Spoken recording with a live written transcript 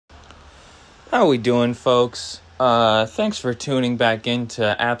How we doing, folks? Thanks for tuning back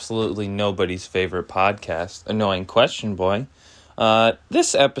into absolutely nobody's favorite podcast, Annoying Question Boy.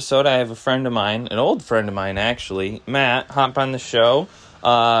 This episode, I have a friend of mine, an old friend of mine actually, Matt, hop on the show.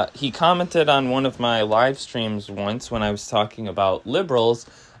 He commented on one of my live streams once when I was talking about liberals,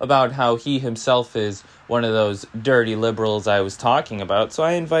 about how he himself is one of those dirty liberals I was talking about, so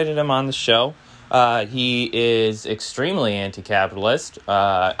I invited him on the show. He is extremely anti-capitalist.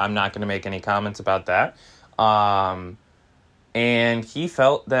 I'm not going to make any comments about that. And he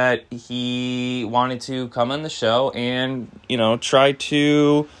felt that he wanted to come on the show and, try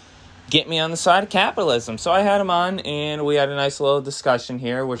to get me on the side of capitalism. So I had him on, and we had a nice little discussion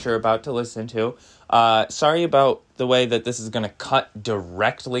here, which you're about to listen to. Sorry about the way that this is going to cut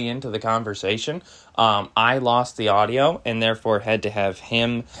directly into the conversation. I lost the audio, and therefore had to have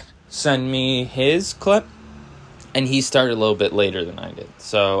him send me his clip, and he started a little bit later than I did.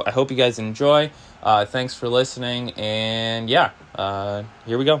 So I hope you guys enjoy. Thanks for listening, and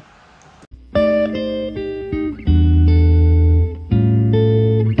here we go.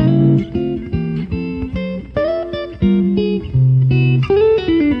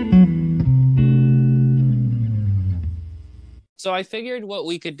 So I figured what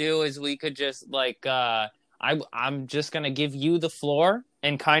we could do is we could just I'm just going to give you the floor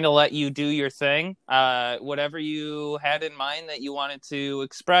and kind of let you do your thing. Whatever you had in mind that you wanted to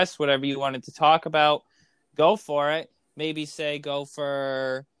express, whatever you wanted to talk about, go for it. Maybe go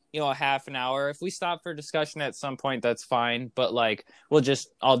for, a half an hour. If we stop for discussion at some point, that's fine. But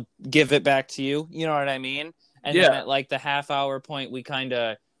I'll give it back to you. You know what I mean? And then at the half hour point, we kind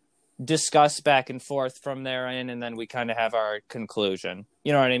of discuss back and forth from there in, and then we kind of have our conclusion.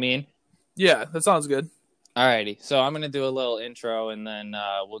 You know what I mean? Yeah, that sounds good. Alrighty, so I'm going to do a little intro, and then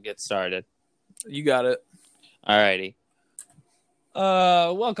we'll get started. You got it. Alrighty.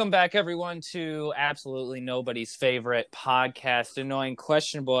 Welcome back, everyone, to absolutely nobody's favorite podcast, Annoying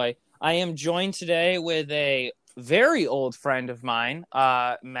Question Boy. I am joined today with a very old friend of mine,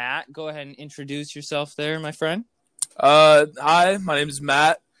 Matt. Go ahead and introduce yourself there, my friend. Hi, my name is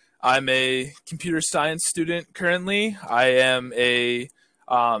Matt. I'm a computer science student currently. I am a,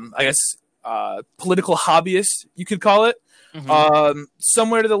 political hobbyist, you could call it. Mm-hmm.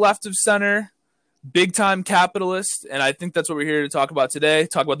 Somewhere to the left of center, big time capitalist, and I think that's what we're here to talk about today.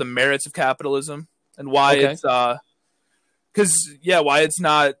 Talk about the merits of capitalism and why it's why it's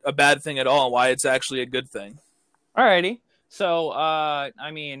not a bad thing at all, and why it's actually a good thing. Alrighty. So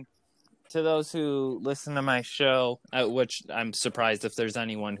to those who listen to my show, which I'm surprised if there's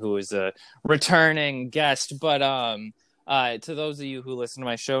anyone who is a returning guest, but to those of you who listen to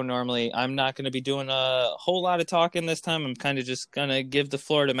my show normally, I'm not going to be doing a whole lot of talking this time. I'm kind of just going to give the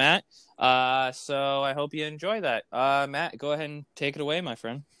floor to Matt. So I hope you enjoy that. Matt, go ahead and take it away, my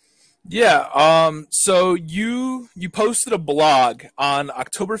friend. Yeah. So you posted a blog on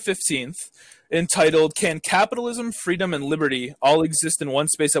October 15th entitled "Can Capitalism, Freedom, and Liberty All Exist in One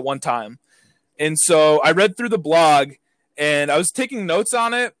Space at One Time?" And so I read through the blog, and I was taking notes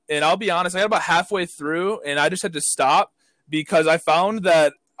on it, and I'll be honest, I got about halfway through, and I just had to stop because I found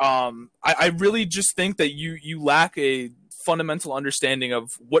that I really just think that you lack a fundamental understanding of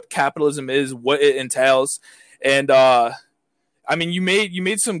what capitalism is, what it entails, and you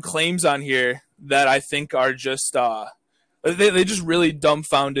made some claims on here that I think are just they just really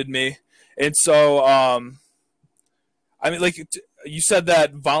dumbfounded me. And so, you said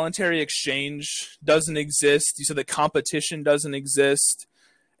that voluntary exchange doesn't exist. You said that competition doesn't exist.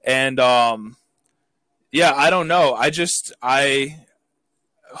 And, I don't know.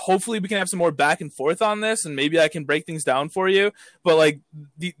 Hopefully we can have some more back and forth on this, and maybe I can break things down for you. But,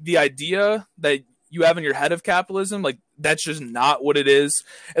 the idea that you have in your head of capitalism, that's just not what it is.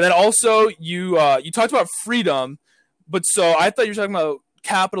 And then also, you talked about freedom, but so I thought you were talking about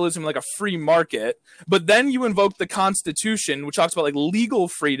capitalism like a free market, but then you invoke the Constitution, which talks about legal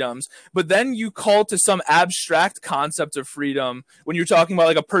freedoms, but then you call to some abstract concept of freedom when you're talking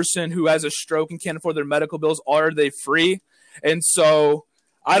about a person who has a stroke and can't afford their medical bills. Are they free? And so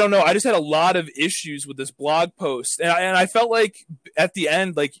I don't know, I just had a lot of issues with this blog post, and I felt like at the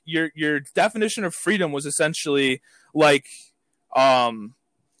end, your definition of freedom was essentially if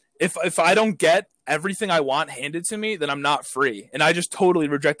I don't get everything I want handed to me, then I'm not free. And I just totally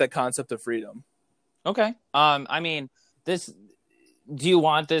reject that concept of freedom. Okay. Do you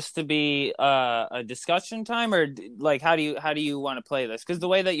want this to be a discussion time, or how do you want to play this? Because the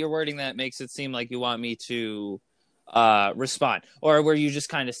way that you're wording that makes it seem like you want me to respond, or were you just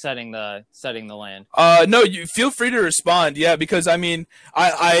kind of setting the land? No, you feel free to respond. Yeah, because I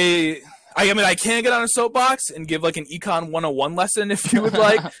I mean, I can get on a soapbox and give like an Econ 101 lesson if you would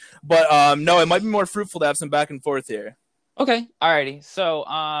like, but no, it might be more fruitful to have some back and forth here. Okay, alrighty. So,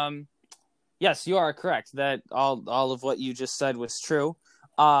 yes, you are correct that all of what you just said was true.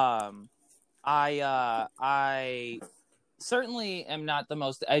 I certainly am not the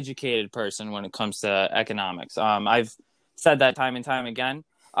most educated person when it comes to economics. I've said that time and time again.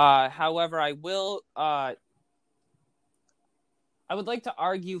 However, I would like to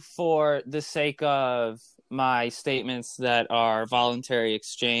argue for the sake of my statements that are voluntary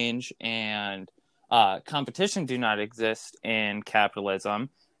exchange and competition do not exist in capitalism.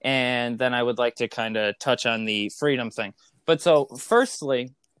 And then I would like to kind of touch on the freedom thing. But so,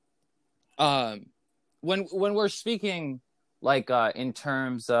 firstly, when we're speaking like in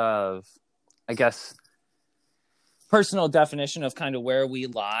terms of, I guess, personal definition of kind of where we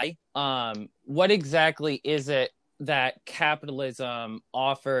lie, what exactly is it that capitalism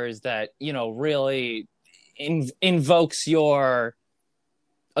offers that, you know, really invokes your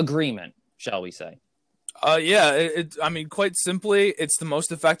agreement, shall we say? Yeah, I mean, quite simply, it's the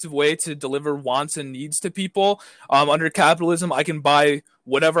most effective way to deliver wants and needs to people. Under capitalism, I can buy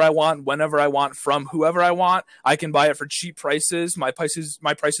whatever I want, whenever I want, from whoever I want. I can buy it for cheap prices. My prices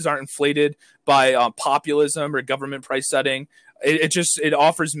aren't inflated by populism or government price setting. It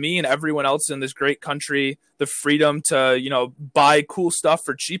offers me and everyone else in this great country the freedom to, you know, buy cool stuff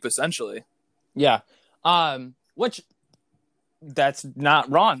for cheap, essentially. Yeah. Which that's not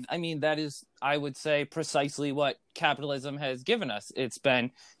wrong. I mean, that is, I would say, precisely what capitalism has given us. It's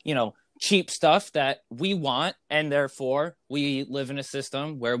been, you know, cheap stuff that we want, and therefore we live in a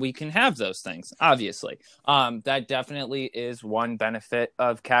system where we can have those things, obviously. That definitely is one benefit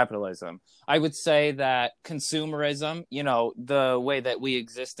of capitalism. I would say that consumerism, you know, the way that we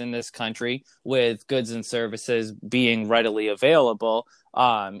exist in this country with goods and services being readily available,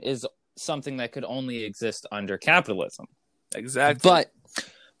 is something that could only exist under capitalism. Exactly.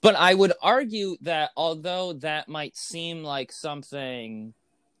 But I would argue that although that might seem like something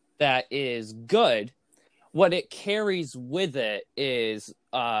that is good, what it carries with it is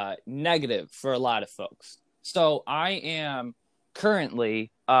negative for a lot of folks. So I am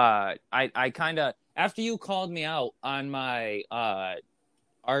currently I kind of, after you called me out on my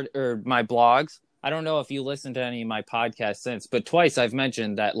art or my blogs. I don't know if you listened to any of my podcasts since, but twice I've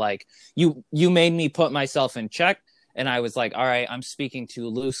mentioned that, like, you made me put myself in check. And I was like, all right, I'm speaking too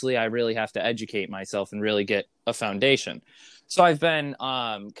loosely. I really have to educate myself and really get a foundation. So I've been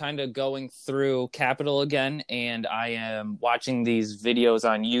kind of going through Capital again, and I am watching these videos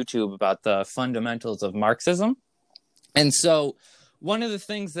on YouTube about the fundamentals of Marxism. And so one of the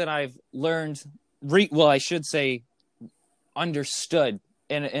things that I've learned, well, I should say understood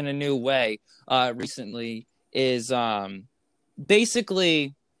in a new way recently, is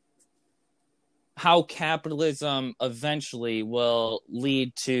basically how capitalism eventually will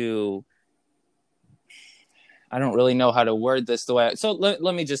lead to, I don't really know how to word this the way. So let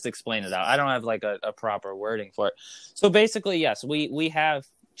me just explain it out. I don't have like a proper wording for it. So basically, yes, we have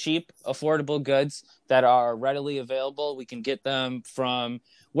cheap, affordable goods that are readily available. We can get them from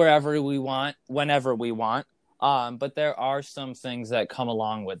wherever we want, whenever we want. But there are some things that come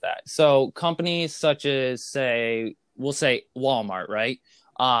along with that. So companies such as, we'll say Walmart, right?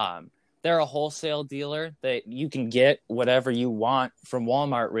 They're a wholesale dealer that you can get whatever you want from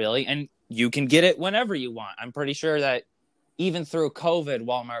Walmart, really, and you can get it whenever you want. I'm pretty sure that even through COVID,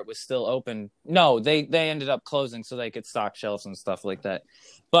 Walmart was still open. No, they ended up closing so they could stock shelves and stuff like that.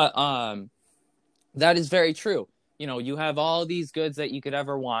 But that is very true. You know, you have all these goods that you could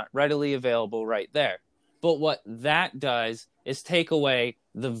ever want readily available right there. But what that does is take away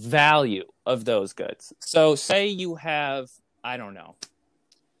the value of those goods. So say you have, I don't know,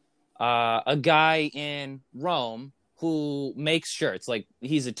 a guy in Rome who makes shirts, like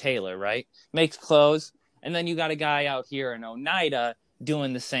he's a tailor, right? Makes clothes. And then you got a guy out here in Oneida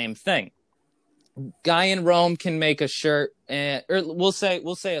doing the same thing. Guy in Rome can make a shirt, or we'll say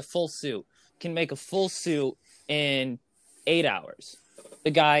a full suit, can make a full suit in 8 hours. The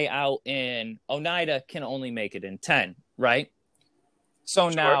guy out in Oneida can only make it in 10, right? So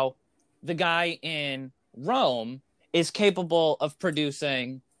Sure. now the guy in Rome is capable of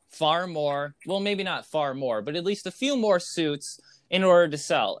producing far more, well, maybe not far more, but at least a few more suits in order to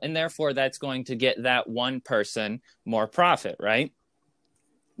sell. And therefore, that's going to get that one person more profit, right?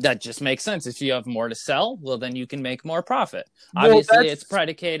 That just makes sense. If you have more to sell, well, then you can make more profit. Well, Obviously, it's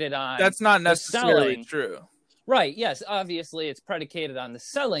predicated on that's not the necessarily selling. true. Right. Yes. Obviously, it's predicated on the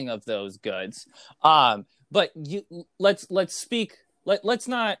selling of those goods. But let's speak. Let's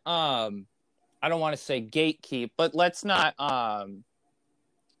not. I don't want to say gatekeep, but let's not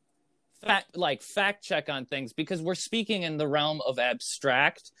fact check on things, because we're speaking in the realm of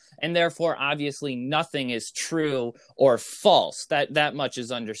abstract, and therefore obviously nothing is true or false. That much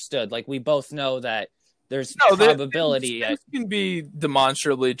is understood. Like, we both know that there's probability. Things can be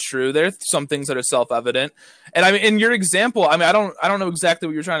demonstrably true. There's some things that are self-evident. And I mean, in your example, I mean, I don't know exactly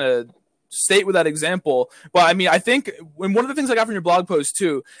what you're trying to state with that example, but I mean, I think one of the things I got from your blog post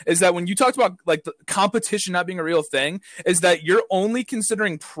too is that when you talked about like the competition not being a real thing, is that you're only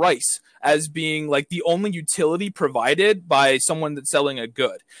considering price as being like the only utility provided by someone that's selling a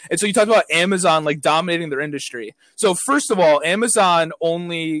good. And so you talked about Amazon like dominating their industry. So first of all, Amazon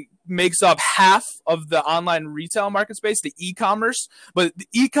only makes up half of the online retail market space, the e-commerce, but the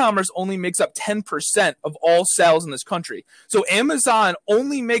e-commerce only makes up 10% of all sales in this country. So Amazon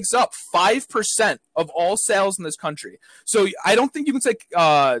only makes up 5% of all sales in this country. So I don't think you can say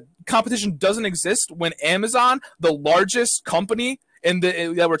competition doesn't exist when Amazon, the largest company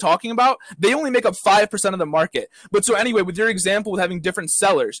that we're talking about, they only make up 5% of the market. But so anyway, with your example with having different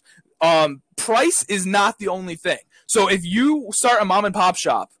sellers, price is not the only thing. So if you start a mom and pop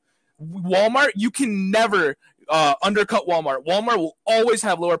shop, Walmart, you can never undercut Walmart. Walmart will always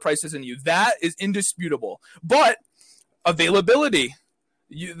have lower prices than you. That is indisputable. But availability,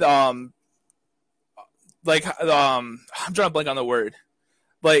 I'm trying to blank on the word.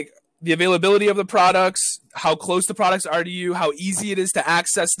 Like the availability of the products, how close the products are to you, how easy it is to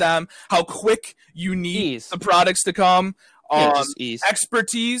access them, how quick you need the products to come,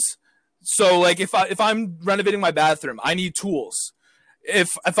 expertise. So like if I'm renovating my bathroom, I need tools.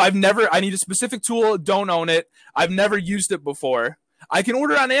 If I need a specific tool, don't own it, I've never used it before, I can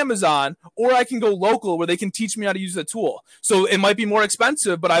order on Amazon, or I can go local where they can teach me how to use the tool. So it might be more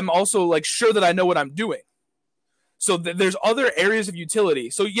expensive, but I'm also like sure that I know what I'm doing. So there's other areas of utility.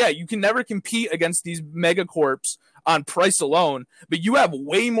 So yeah, you can never compete against these megacorps on price alone, but you have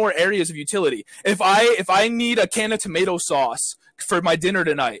way more areas of utility. If I need a can of tomato sauce for my dinner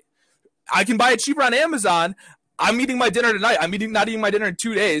tonight, I can buy it cheaper on Amazon. I'm eating my dinner tonight. I'm not eating my dinner in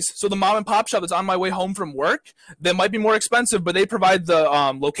 2 days. So the mom and pop shop that's on my way home from work, that might be more expensive, but they provide the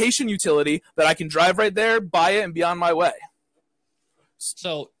location utility that I can drive right there, buy it, and be on my way.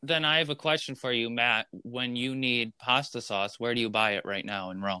 So then I have a question for you, Matt. When you need pasta sauce, where do you buy it right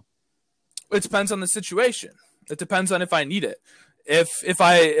now in Rome? It depends on the situation. It depends on if I need it. If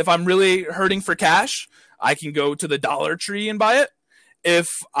I'm really hurting for cash, I can go to the Dollar Tree and buy it. If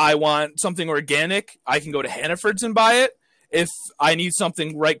I want something organic, I can go to Hannaford's and buy it. If I need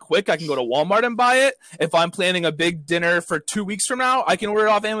something right quick, I can go to Walmart and buy it. If I'm planning a big dinner for 2 weeks from now, I can order it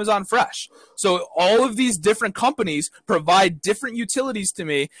off Amazon Fresh. So all of these different companies provide different utilities to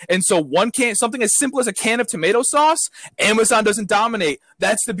me. And so something as simple as a can of tomato sauce, Amazon doesn't dominate.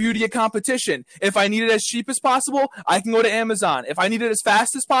 That's the beauty of competition. If I need it as cheap as possible, I can go to Amazon. If I need it as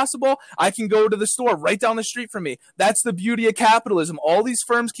fast as possible, I can go to the store right down the street from me. That's the beauty of capitalism. All these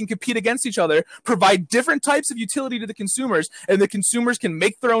firms can compete against each other, provide different types of utility to the consumers, and the consumers can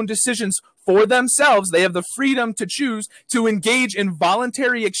make their own decisions for themselves. They have the freedom to choose to engage in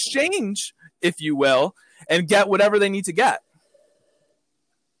voluntary exchange, if you will, and get whatever they need to get.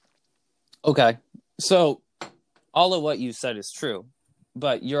 Okay. So all of what you said is true,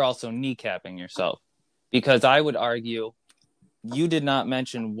 but you're also kneecapping yourself, because I would argue you did not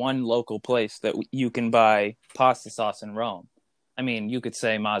mention one local place that you can buy pasta sauce in Rome. I mean, you could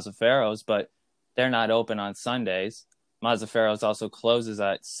say Mazzaferro's, but they're not open on Sundays. Mazzaferro's also closes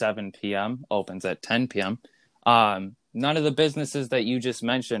at 7 p.m., opens at 10 p.m. None of the businesses that you just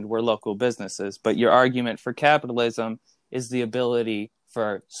mentioned were local businesses, but your argument for capitalism is the ability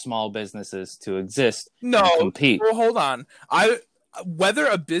for small businesses to exist and compete. Well, hold on. Whether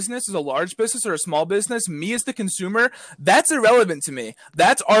a business is a large business or a small business, me as the consumer, that's irrelevant to me.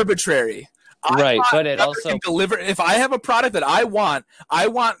 That's arbitrary. Right, but it also can deliver. If I have a product that I want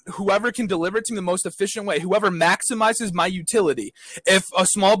whoever can deliver it to me the most efficient way, whoever maximizes my utility. If a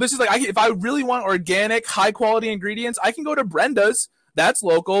small business, if I really want organic, high quality ingredients, I can go to Brenda's. That's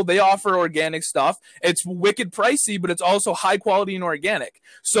local. They offer organic stuff. It's wicked pricey, but it's also high quality and organic.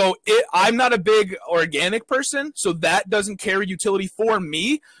 So I'm not a big organic person, so that doesn't carry utility for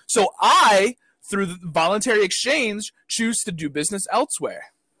me. So I, through the voluntary exchange, choose to do business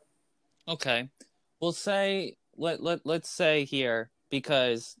elsewhere. Okay. We'll say let's say here,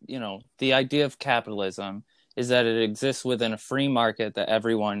 because the idea of capitalism is that it exists within a free market that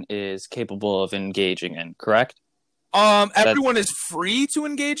everyone is capable of engaging in, correct? Everyone is free to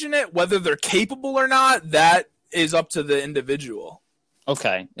engage in it. Whether they're capable or not, that is up to the individual.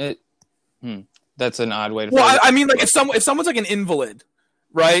 Okay. That's an odd way to phrase it. I mean, like if someone's like an invalid,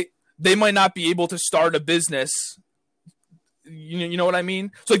 right? They might not be able to start a business You know what I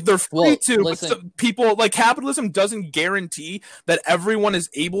mean? So like they're free Well, to, but listen, people like capitalism doesn't guarantee that everyone is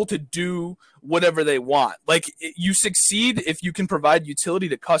able to do whatever they want. Like you succeed if you can provide utility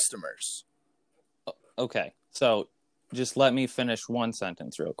to customers. okay. So just let me finish one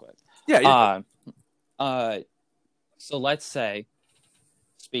sentence real quick. Yeah, yeah. So let's say,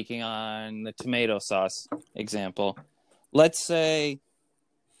 speaking on the tomato sauce example, let's say,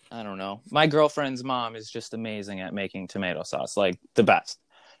 I don't know, my girlfriend's mom is just amazing at making tomato sauce, like the best.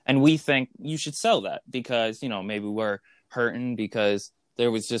 And we think you should sell that because, maybe we're hurting because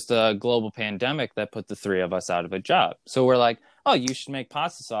there was just a global pandemic that put the three of us out of a job. So we're like, oh, you should make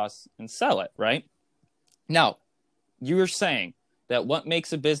pasta sauce and sell it, right? Now, you're saying that what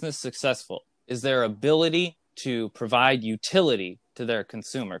makes a business successful is their ability to provide utility to their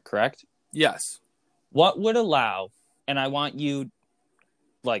consumer, correct? Yes. What would allow, and I want you,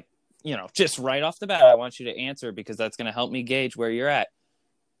 just right off the bat, I want you to answer because that's going to help me gauge where you're at.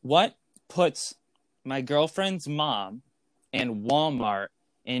 What puts my girlfriend's mom and Walmart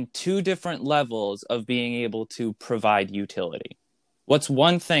in two different levels of being able to provide utility? What's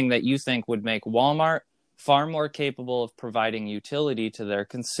one thing that you think would make Walmart far more capable of providing utility to their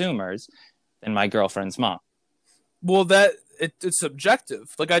consumers than my girlfriend's mom? Well, it's subjective.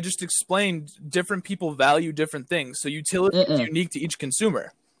 Like I just explained, different people value different things. So utility is unique to each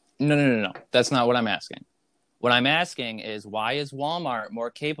consumer. No. That's not what I'm asking. What I'm asking is, why is Walmart more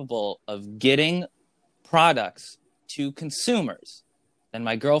capable of getting products to consumers than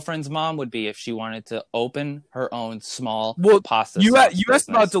my girlfriend's mom would be if she wanted to open her own small pasta sauce you asked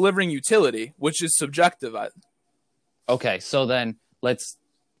about delivering utility, which is subjective. Okay, so then let's,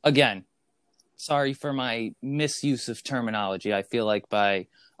 again, sorry for my misuse of terminology. I feel like by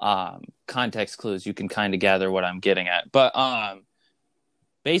context clues, you can kind of gather what I'm getting at. But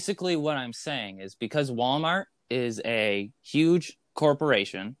basically what I'm saying is because Walmart is a huge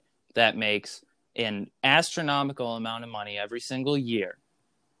corporation that makes an astronomical amount of money every single year,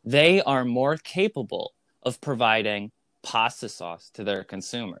 they are more capable of providing pasta sauce to their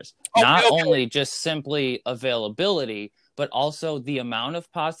consumers. Not only just simply availability, but also the amount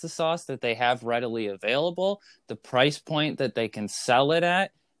of pasta sauce that they have readily available, the price point that they can sell it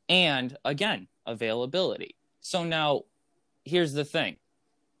at, and again, availability. So now here's the thing.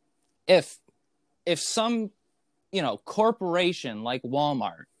 If some, corporation like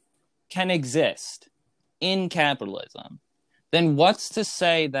Walmart can exist in capitalism, then what's to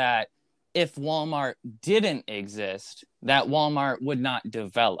say that if Walmart didn't exist, that Walmart would not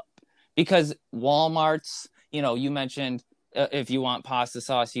develop? Because Walmart's, you mentioned if you want pasta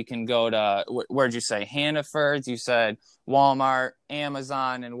sauce, you can go to, where'd you say? Hannaford's, you said Walmart,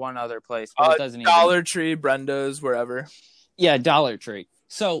 Amazon, and one other place. But it doesn't Dollar Tree, Brenda's, wherever. Yeah, Dollar Tree.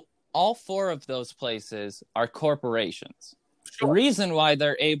 So all four of those places are corporations. The reason why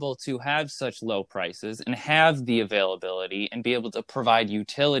they're able to have such low prices and have the availability and be able to provide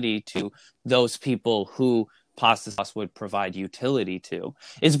utility to those people who pasta sauce would provide utility to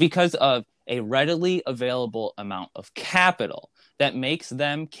is because of a readily available amount of capital that makes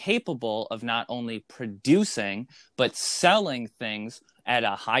them capable of not only producing, but selling things at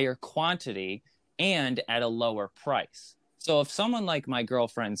a higher quantity and at a lower price. So if someone like my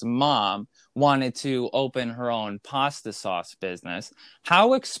girlfriend's mom wanted to open her own pasta sauce business,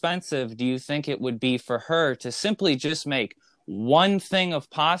 how expensive do you think it would be for her to simply just make one thing of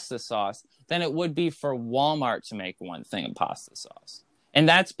pasta sauce than it would be for Walmart to make one thing of pasta sauce? And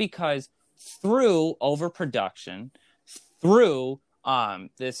that's because through overproduction, through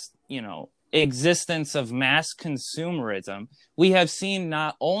this, existence of mass consumerism, we have seen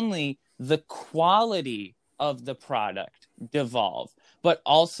not only the quality of the product devolve, but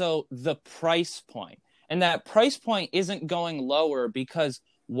also the price point. And that price point isn't going lower because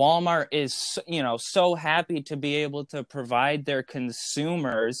Walmart is, so happy to be able to provide their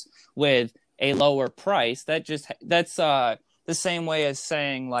consumers with a lower price. That's the same way as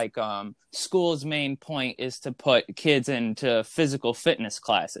saying school's main point is to put kids into physical fitness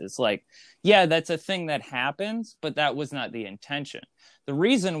classes. Yeah, that's a thing that happens, but that was not the intention. The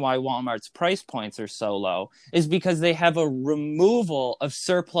reason why Walmart's price points are so low is because they have a removal of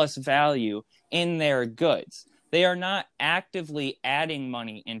surplus value in their goods. They are not actively adding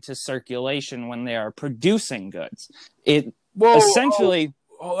money into circulation when they are producing goods. All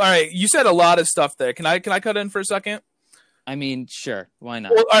right, you said a lot of stuff there. Can I cut in for a second? I mean, sure, why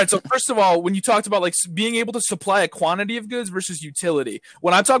not? Well, all right. So first of all, when you talked about like being able to supply a quantity of goods versus utility,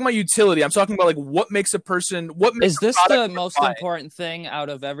 when I'm talking about utility, I'm talking about like what makes a person, what makes Is a this the product most supply. important thing out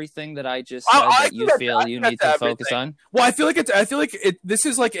of everything that I just said I that you feel you need to focus on? Well, I feel like this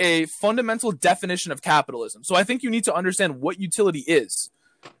is like a fundamental definition of capitalism. So I think you need to understand what utility is,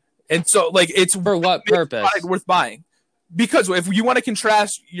 and so like it's For what purpose? worth buying. Because if you want to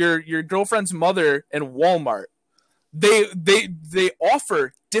contrast your girlfriend's mother and Walmart, they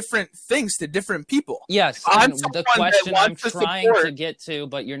offer different things to different people. Yes, and the question I'm trying to get to,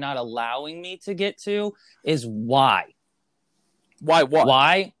 but you're not allowing me to get to, is why? Why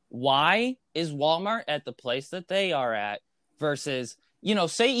what? Why is Walmart at the place that they are at versus,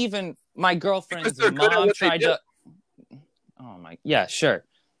 say even my girlfriend's mom tried to. Oh my, yeah, sure.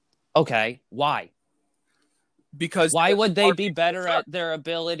 Okay, why? Because why would they be better at their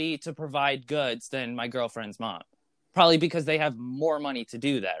ability to provide goods than my girlfriend's mom? Probably because they have more money to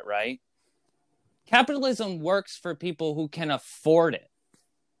do that, right? Capitalism works for people who can afford it.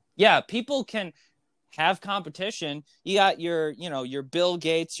 Yeah, people can have competition. You got your Bill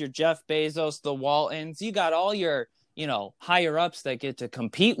Gates, your Jeff Bezos, the Waltons. You got all your, higher ups that get to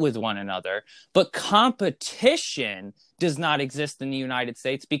compete with one another. But competition does not exist in the United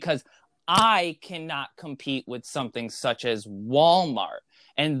States because I cannot compete with something such as Walmart.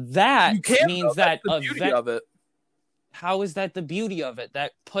 And that means that the beauty of it. How is that the beauty of it?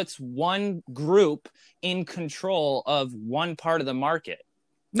 That puts one group in control of one part of the market.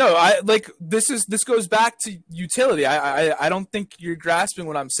 No, this goes back to utility. I don't think you're grasping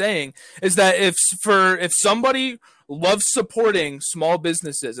what I'm saying. Is that if somebody loves supporting small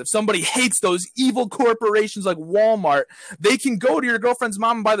businesses, if somebody hates those evil corporations like Walmart, they can go to your girlfriend's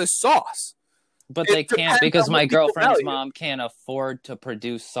mom and buy the sauce. But they can't because my girlfriend's mom can't afford to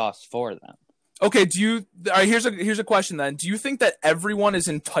produce sauce for them. Okay, here's a question then. Do you think that everyone is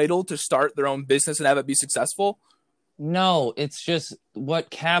entitled to start their own business and have it be successful? No, it's just what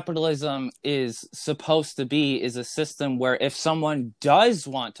capitalism is supposed to be is a system where if someone does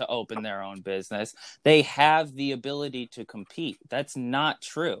want to open their own business, they have the ability to compete. That's not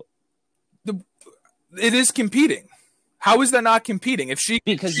true. It is competing. How is that not competing?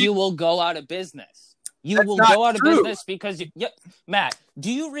 Because you will go out of business. You will go out of business because Matt,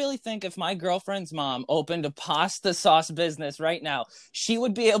 do you really think if my girlfriend's mom opened a pasta sauce business right now, she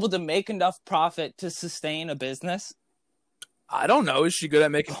would be able to make enough profit to sustain a business? I don't know. Is she good at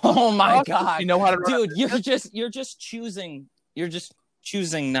making? Oh my god! You know how to run dude. You're just choosing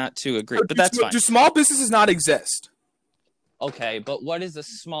not to agree. But that's fine. Do small businesses not exist? Okay, but what is a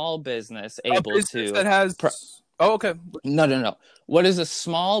small business able to? That has. Oh, okay. No. What is a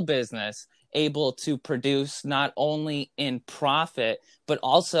small business able to produce not only in profit but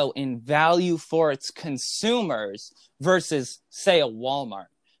also in value for its consumers versus, say, a Walmart?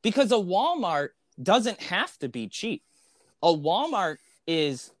 Because a Walmart doesn't have to be cheap. A Walmart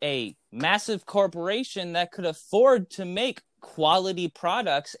is a massive corporation that could afford to make quality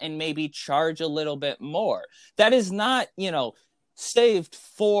products and maybe charge a little bit more. That is not, saved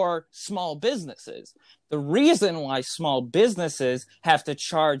for small businesses. The reason why small businesses have to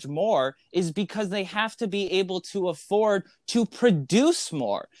charge more is because they have to be able to afford to produce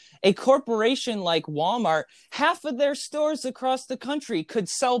more. A corporation like Walmart, half of their stores across the country could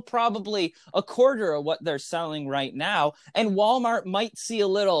sell probably a quarter of what they're selling right now. And Walmart might see a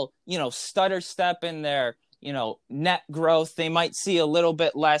little, stutter step in their net growth. They might see a little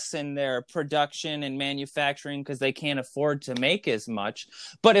bit less in their production and manufacturing because they can't afford to make as much.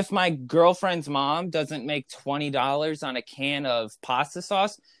 But if my girlfriend's mom doesn't make $20 on a can of pasta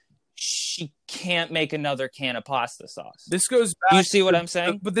sauce, she can't make another can of pasta sauce. This goes back. You see what I'm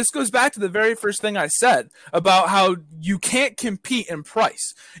saying? But this goes back to the very first thing I said about how you can't compete in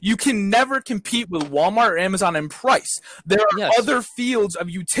price. You can never compete with Walmart or Amazon in price. There are other fields of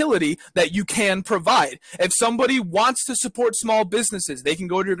utility that you can provide. If somebody wants to support small businesses, they can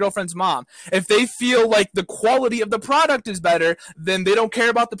go to your girlfriend's mom. If they feel like the quality of the product is better, then they don't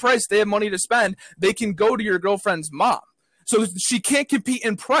care about the price. They have money to spend. They can go to your girlfriend's mom. So she can't compete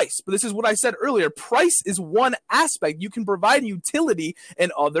in price. But this is what I said earlier. Price is one aspect. You can provide utility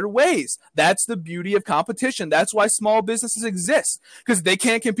in other ways. That's the beauty of competition. That's why small businesses exist, because they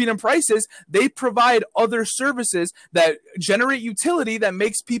can't compete in prices. They provide other services that generate utility that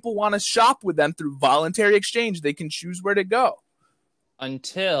makes people want to shop with them through voluntary exchange. They can choose where to go.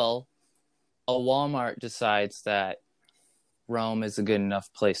 Until a Walmart decides that Rome is a good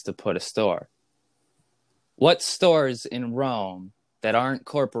enough place to put a store. What stores in Rome that aren't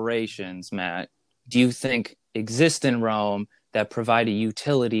corporations, Matt, do you think exist in Rome that provide a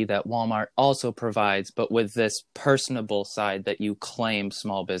utility that Walmart also provides, but with this personable side that you claim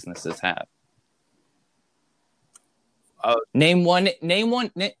small businesses have? Name one.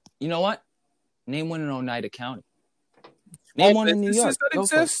 You know what? Name one in Oneida County. Name one in New York. That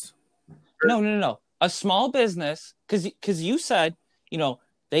exist? No. A small business, because you said,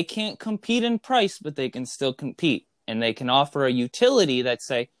 they can't compete in price, but they can still compete. And they can offer a utility that,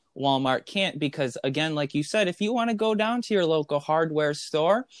 say, Walmart can't, because, again, like you said, if you want to go down to your local hardware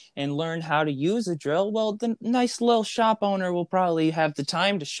store and learn how to use a drill, well, the nice little shop owner will probably have the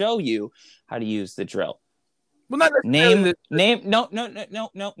time to show you how to use the drill. Well, not name.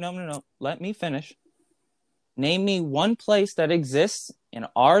 No. Let me finish. Name me one place that exists in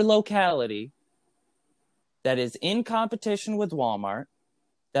our locality that is in competition with Walmart,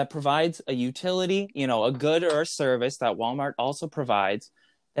 that provides a utility, a good or a service that Walmart also provides,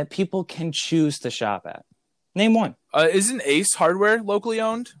 that people can choose to shop at. Name one. Isn't Ace Hardware locally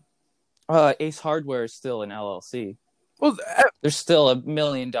owned? Ace Hardware is still an LLC. Well, they're still $1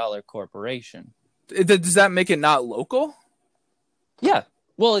 million corporation. Does that make it not local? Yeah.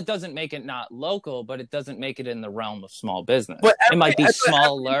 Well, it doesn't make it not local, but it doesn't make it in the realm of small business. But it might be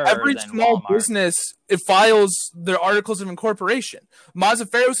smaller. Every than small Walmart. business, it files their articles of incorporation.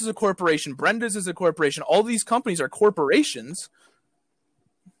 Mazzaferros is a corporation. Brenda's is a corporation. All these companies are corporations.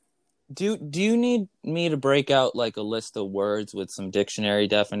 Do you need me to break out like a list of words with some dictionary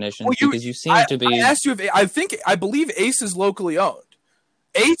definitions? Because you seem to be. I asked you if I believe Ace is locally owned.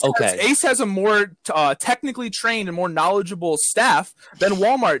 Ace has a more technically trained and more knowledgeable staff than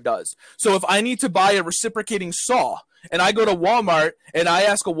Walmart does. So if I need to buy a reciprocating saw and I go to Walmart and I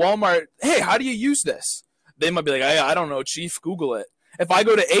ask a Walmart, hey, how do you use this? They might be like, I don't know, Chief, Google it. If I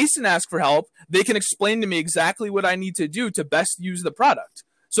go to Ace and ask for help, they can explain to me exactly what I need to do to best use the product.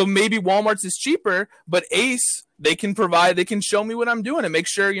 So maybe Walmart's is cheaper, but Ace, they can show me what I'm doing and make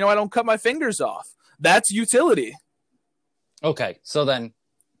sure, I don't cut my fingers off. That's utility. Okay, so then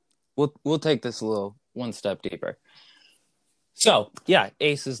we'll take this a little one step deeper. So, yeah,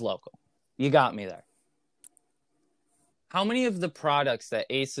 Ace is local. You got me there. How many of the products that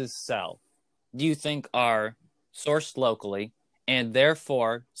Aces sell do you think are sourced locally and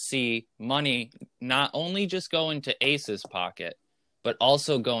therefore see money not only just go into Ace's pocket, but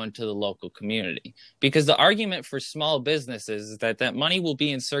also go into the local community? Because the argument for small businesses is that money will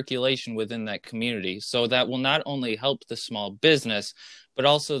be in circulation within that community. So that will not only help the small business, but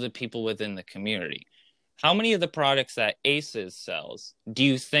also the people within the community. How many of the products that Aces sells do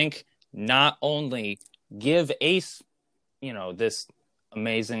you think not only give Ace, this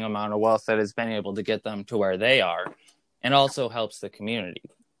amazing amount of wealth that has been able to get them to where they are, and also helps the community?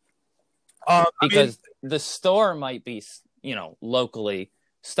 Because the store might be locally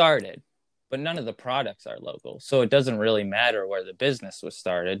started, but none of the products are local. So it doesn't really matter where the business was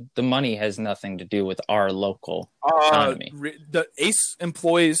started. The money has nothing to do with our local economy. The Ace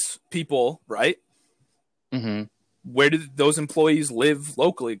employs people, right? Mm-hmm. Where do those employees live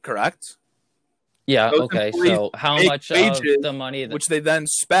locally, correct? Yeah, those okay. So how much wages, of the money which they then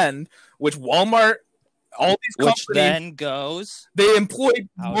spend, which Walmart, all these companies, which then goes, they employ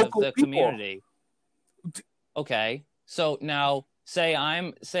out local of the people. Community. Okay. So now say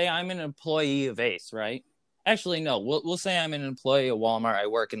I'm an employee of Ace, right? Actually, no, we'll say I'm an employee of Walmart. I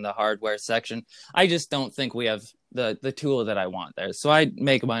work in the hardware section. I just don't think we have the tool that I want there. So I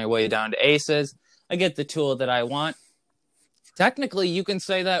make my way down to Aces. I get the tool that I want. Technically, you can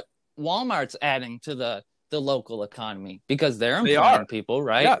say that Walmart's adding to the local economy because they're employing people,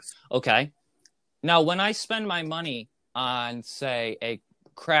 right? Yes. Okay. Now, when I spend my money on, say, a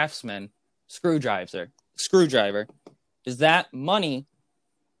Craftsman screwdriver, does that money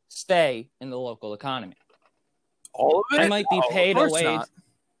stay in the local economy? All of it? I might be paid a wage. Not.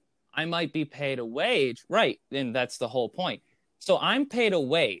 I might be paid a wage, right? And that's the whole point. So I'm paid a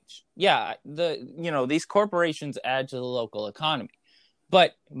wage. Yeah, these corporations add to the local economy.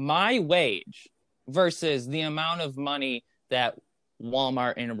 But my wage versus the amount of money that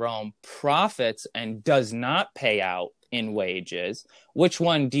Walmart in Rome profits and does not pay out in wages, which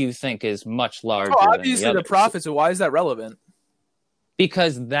one do you think is much larger? Obviously than the profits. So why is that relevant?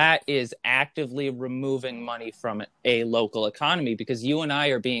 Because that is actively removing money from a local economy, because you and I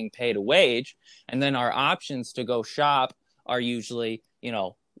are being paid a wage, and then our options to go shop are usually,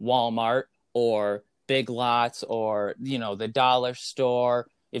 Walmart or Big Lots or, the dollar store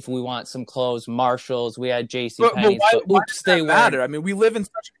If we want some clothes, Marshalls. We had J.C. But Penney's, why, but why oops, does they that matter? weren't. I mean, we live in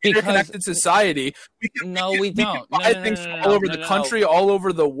such an Because interconnected society. no, we We can don't. No, buy no, no, things no, from no, all over no, the no, no. country, all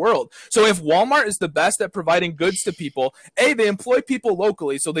over the world. So if Walmart is the best at providing goods to people, A, they employ people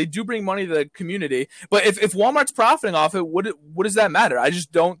locally, so they do bring money to the community. But if Walmart's profiting off it, what does that matter? I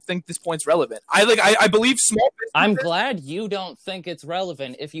just don't think this point's relevant. I believe small businesses. I'm glad you don't think it's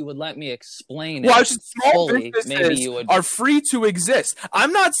relevant. If you would let me explain Well, it I just small fully, maybe businesses you would. are free to exist.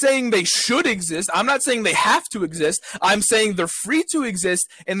 I'm not saying they should exist. I'm not saying they have to exist. I'm saying they're free to exist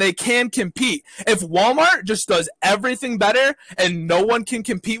and they can compete. If Walmart just does everything better and no one can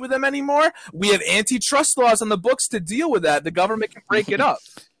compete with them anymore, we have antitrust laws on the books to deal with that. The government can break it up.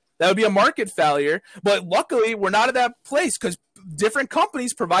 That would be a market failure. But luckily, we're not at that place because different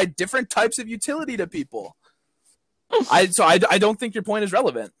companies provide different types of utility to people. I don't think your point is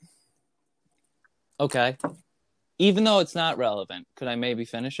relevant. Okay. Even though it's not relevant, could I maybe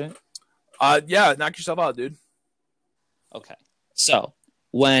finish it? Yeah, knock yourself out, dude. Okay. So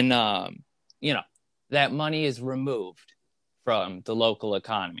when that money is removed from the local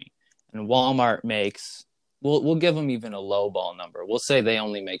economy and Walmart makes, we'll give them even a low ball number. We'll say they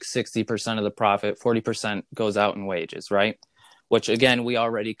only make 60% of the profit, 40% goes out in wages, right? Which again, we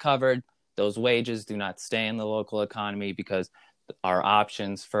already covered. Those wages do not stay in the local economy because our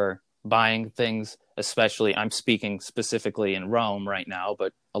options for buying things, especially, I'm speaking specifically in Rome right now,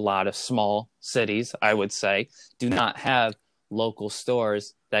 but a lot of small cities, I would say, do not have local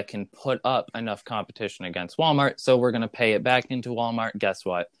stores that can put up enough competition against Walmart. So we're going to pay it back into Walmart. Guess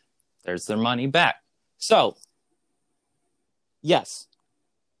what? There's their money back. So, yes,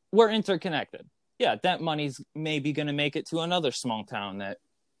 we're interconnected. Yeah, that money's maybe going to make it to another small town that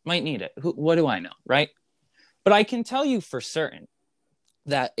might need it. What do I know, right? But I can tell you for certain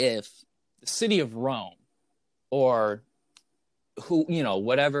that if the city of Rome or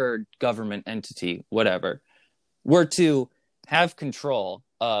whatever government entity, whatever, were to have control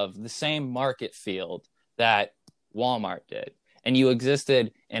of the same market field that Walmart did, and you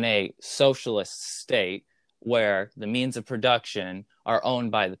existed in a socialist state where the means of production are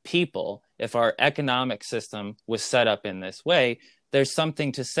owned by the people, if our economic system was set up in this way, there's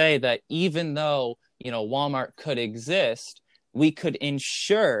something to say that even though, Walmart could exist, we could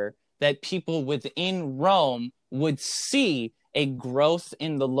ensure that people within Rome would see a growth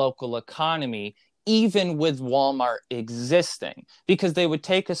in the local economy, even with Walmart existing, because they would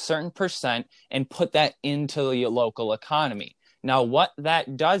take a certain percent and put that into the local economy. Now, what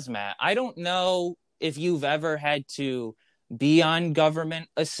that does, Matt, I don't know if you've ever had to be on government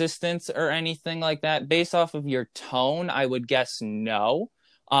assistance or anything like that. Based off of your tone, I would guess no.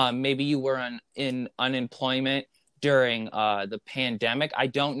 Maybe you were in unemployment during the pandemic. I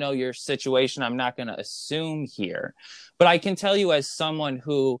don't know your situation. I'm not going to assume here. But I can tell you, as someone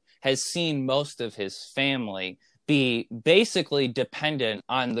who has seen most of his family be basically dependent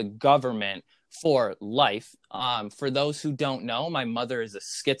on the government for life. For those who don't know, my mother is a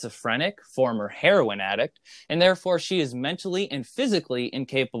schizophrenic, former heroin addict, and therefore she is mentally and physically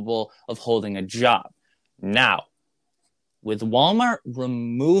incapable of holding a job. Now, with Walmart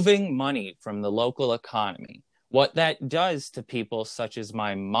removing money from the local economy, what that does to people such as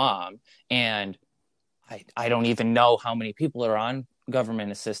my mom, and I don't even know how many people are on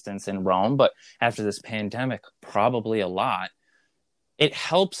government assistance in Rome, but after this pandemic, probably a lot, it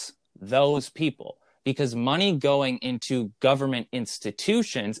helps those people, because money going into government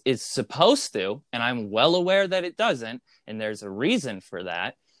institutions is supposed to, and I'm well aware that it doesn't, and there's a reason for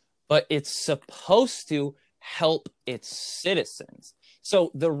that, but it's supposed to help its citizens.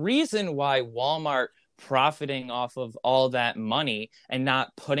 So the reason why Walmart profiting off of all that money and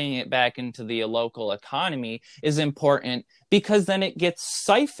not putting it back into the local economy is important, because then it gets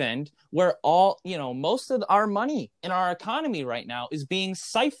siphoned, where most of our money in our economy right now is being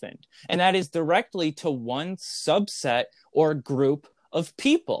siphoned. And that is directly to one subset or group of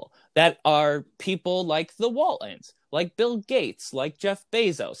people that are people like the Waltons, like Bill Gates, like Jeff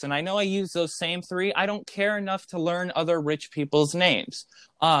Bezos. And I know I use those same three. I don't care enough to learn other rich people's names.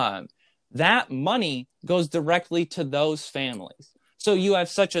 That money goes directly to those families. So you have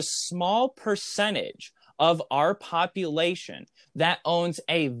such a small percentage of our population that owns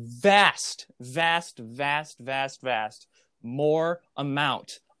a vast more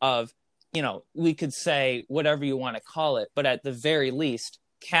amount of, we could say whatever you want to call it, but at the very least,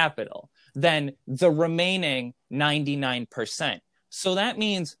 capital, than the remaining 99%. So that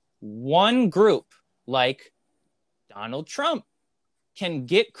means one group like Donald Trump can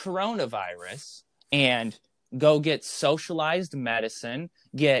get coronavirus and go get socialized medicine,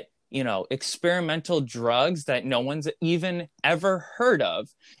 get experimental drugs that no one's even ever heard of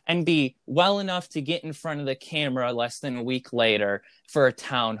and be well enough to get in front of the camera less than a week later for a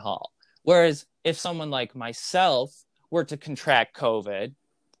town hall. Whereas if someone like myself were to contract COVID,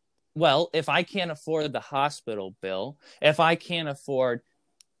 well, if I can't afford the hospital bill, if I can't afford,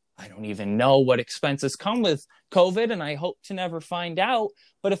 I don't even know what expenses come with COVID, and I hope to never find out.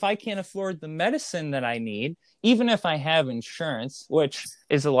 But if I can't afford the medicine that I need, even if I have insurance, which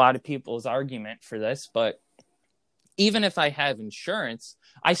is a lot of people's argument for this, but even if I have insurance,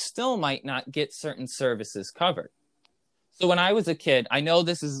 I still might not get certain services covered. So when I was a kid, I know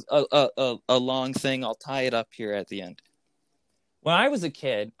this is a long thing. I'll tie it up here at the end. When I was a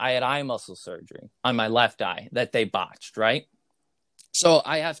kid, I had eye muscle surgery on my left eye that they botched, right? So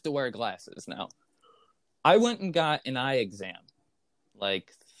I have to wear glasses now. I went and got an eye exam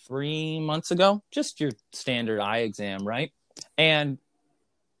like 3 months ago, just your standard eye exam, right? And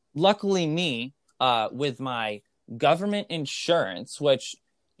luckily me, with my government insurance, which,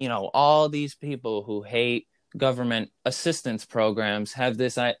 all these people who hate government assistance programs have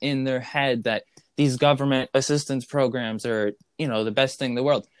this in their head that these government assistance programs are, the best thing in the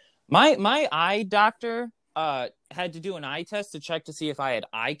world. My eye doctor had to do an eye test to check to see if I had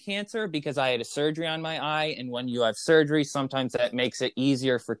eye cancer because I had a surgery on my eye. And when you have surgery, sometimes that makes it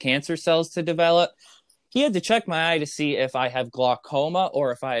easier for cancer cells to develop. He had to check my eye to see if I have glaucoma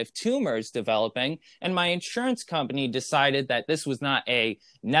or if I have tumors developing. And my insurance company decided that this was not a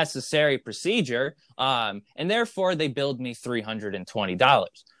necessary procedure. And therefore, they billed me $320.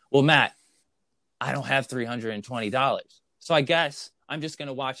 Well, Matt, I don't have $320. So I guess I'm just going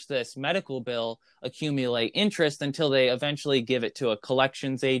to watch this medical bill accumulate interest until they eventually give it to a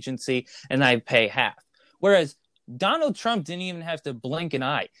collections agency and I pay half. Whereas Donald Trump didn't even have to blink an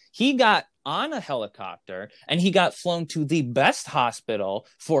eye. He got on a helicopter and he got flown to the best hospital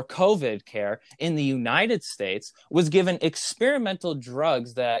for COVID care in the United States, was given experimental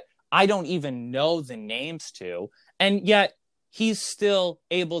drugs that I don't even know the names to. And yet he's still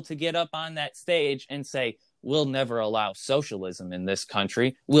able to get up on that stage and say, we'll never allow socialism in this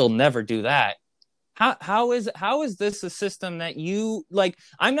country. We'll never do that. How is this a system that you like?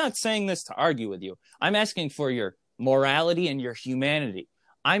 I'm not saying this to argue with you. I'm asking for your morality and your humanity.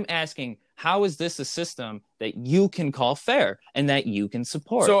 I'm asking, how is this a system that you can call fair and that you can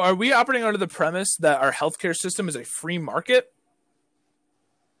support? So are we operating under the premise that our healthcare system is a free market?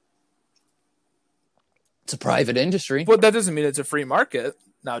 It's a private industry. Well, that doesn't mean it's a free market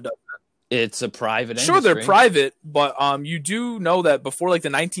now, does it? It's a private industry. Sure, they're private, but you do know that before like the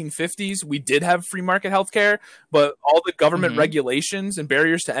 1950s, we did have free market healthcare, but all the government regulations and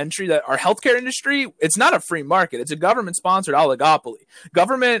barriers to entry that our healthcare industry, it's not a free market. It's a government-sponsored oligopoly.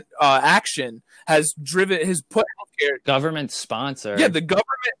 Government action has put healthcare. Government sponsored. Yeah, the government.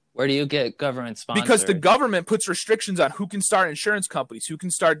 Where do you get government sponsored? Because the government puts restrictions on who can start insurance companies, who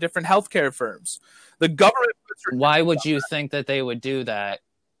can start different healthcare firms. The government puts restrictions. Why would you think that they would do that?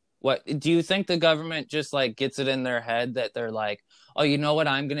 What do you think the government just like gets it in their head that they're like, oh, you know what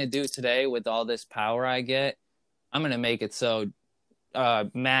I'm going to do today with all this power I get? I'm going to make it so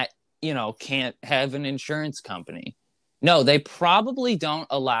Matt, can't have an insurance company. No, they probably don't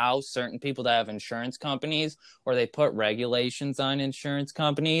allow certain people to have insurance companies, or they put regulations on insurance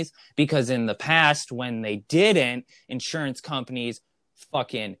companies because in the past when they didn't, insurance companies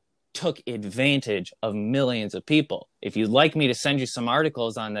fucking took advantage of millions of people. If you'd like me to send you some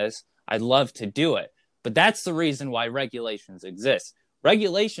articles on this, I'd love to do it. But that's the reason why regulations exist.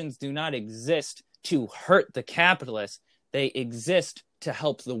 Regulations do not exist to hurt the capitalists. They exist to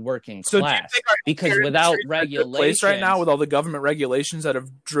help the working class. Because without regulations right now, with all the government regulations that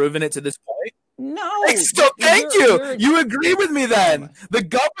have driven it to this point. No. So thank you. You agree with me then. The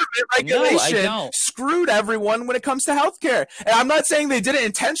government regulation screwed everyone when it comes to healthcare. And I'm not saying they did it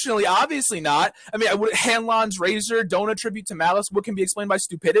intentionally. Obviously not. I mean, Hanlon's razor, don't attribute to malice what can be explained by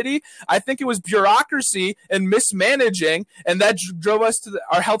stupidity. I think it was bureaucracy and mismanaging, and that drove us to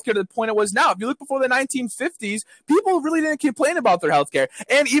our healthcare to the point it was now. If you look before the 1950s, people really didn't complain about their healthcare.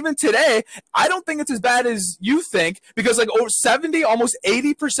 And even today, I don't think it's as bad as you think, because like over 70, almost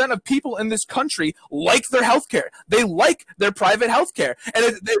 80% of people in this country like their healthcare. They like their private healthcare.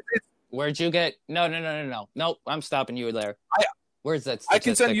 And where'd you get? No. Nope, I'm stopping you there. Where's that? I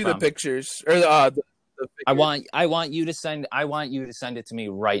can send you the pictures or the pictures. I want you to send it to me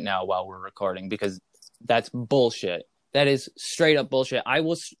right now while we're recording, because that's bullshit. That is straight up bullshit. I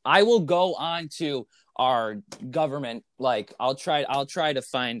will go on to our government. Like I'll try to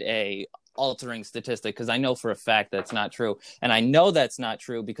find a altering statistic because I know for a fact that's not true. And I know that's not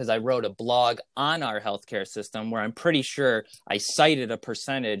true because I wrote a blog on our healthcare system where I'm pretty sure I cited a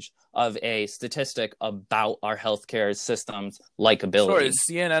percentage of a statistic about our healthcare system's likability. Sure, is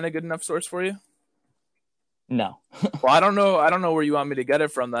CNN a good enough source for you? No. Well, I don't know where you want me to get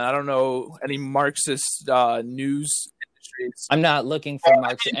it from then. I don't know any Marxist news industries. I'm not looking for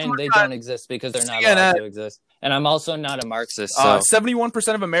Marxist, and they don't exist because they're not allowed to exist. And I'm also not a Marxist. So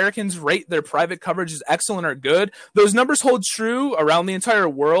 71% of Americans rate their private coverage as excellent or good. Those numbers hold true around the entire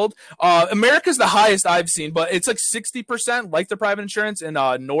world. America's the highest I've seen, but it's like 60% like the private insurance in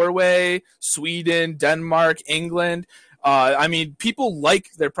Norway, Sweden, Denmark, England. I mean, people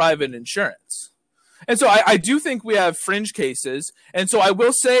like their private insurance. And so I do think we have fringe cases. And so I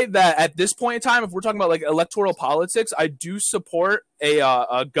will say that at this point in time, if we're talking about like electoral politics, I do support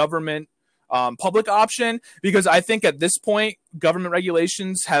a government public option, because I think at this point, government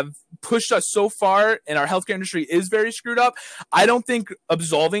regulations have pushed us so far and our healthcare industry is very screwed up. I don't think I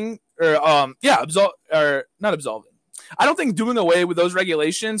don't think doing away with those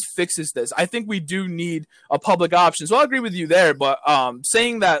regulations fixes this. I think we do need a public option. So I'll agree with you there. But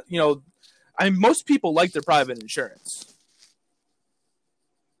saying that, most people like their private insurance.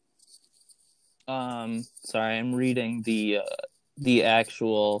 Sorry, I'm reading the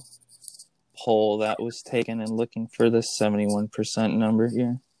actual poll that was taken and looking for the 71% number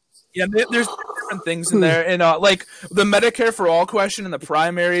here. Yeah, there's different things in there, and like the Medicare for All question in the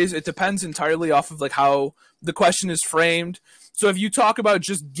primaries, it depends entirely off of like how the question is framed. So if you talk about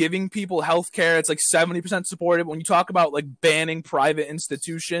just giving people health care, it's like 70% supported. When you talk about like banning private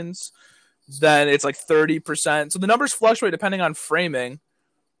institutions, then it's like 30%. So the numbers fluctuate depending on framing.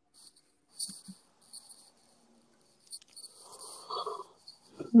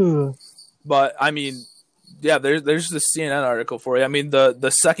 But I mean, yeah, there's the CNN article for you. I mean,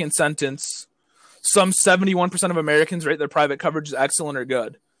 the second sentence, some 71% of Americans rate their private coverage as excellent or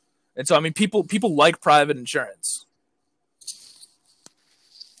good. And so I mean, people like private insurance.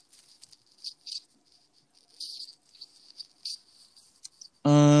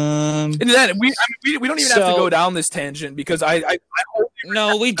 And then we don't even have to go down this tangent because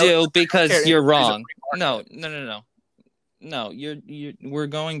no, we do, because you're wrong. No, we're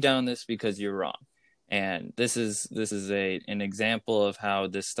going down this because you're wrong, and this is an example of how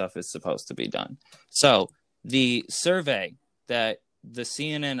this stuff is supposed to be done. So the survey that the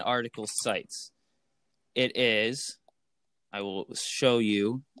CNN article cites, it is, I will show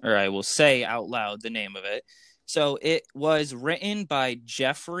you, or I will say out loud the name of it. So it was written by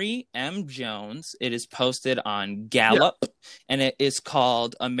Jeffrey M. Jones. It is posted on Gallup, and it is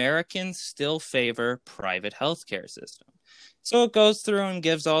called "Americans Still Favor Private Healthcare System." So it goes through and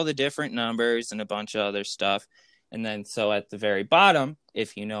gives all the different numbers and a bunch of other stuff. And then so at the very bottom,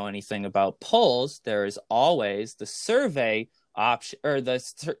 if you know anything about polls, there is always the survey option, or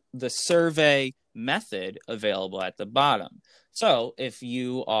the survey method available at the bottom. So if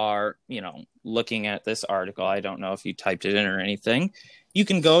you are, looking at this article, I don't know if you typed it in or anything, you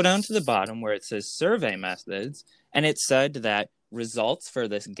can go down to the bottom where it says survey methods, and it said that results for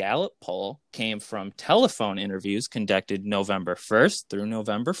this Gallup poll came from telephone interviews conducted November 1st through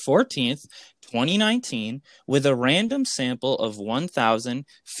November 14th, 2019, with a random sample of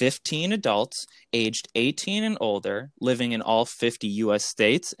 1,015 adults aged 18 and older living in all 50 U.S.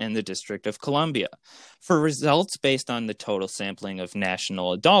 states and the District of Columbia. For results based on the total sampling of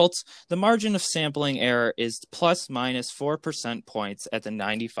national adults, the margin of sampling error is plus minus 4% points at the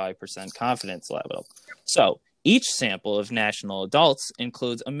 95% confidence level. So, each sample of national adults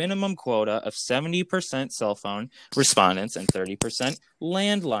includes a minimum quota of 70% cell phone respondents and 30%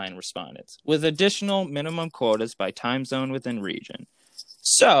 landline respondents, with additional minimum quotas by time zone within region.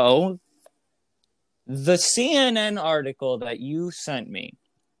 So, the CNN article that you sent me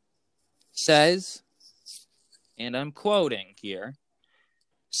says, and I'm quoting here,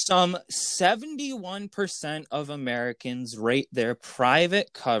 some 71% of Americans rate their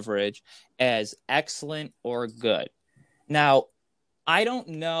private coverage as excellent or good. Now, I don't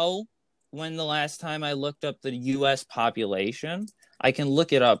know when the last time I looked up the U.S. population. I can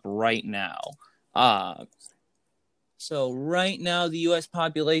look it up right now. So right now, the U.S.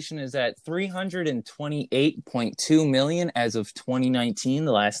 population is at 328.2 million as of 2019.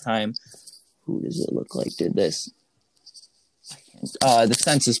 The last time, who does it look like did this? The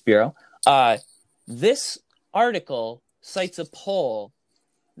Census Bureau. This article cites a poll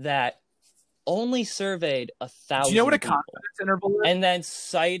that only surveyed 1,000 Do you know what a people, confidence interval is?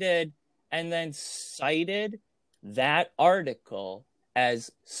 and then cited that article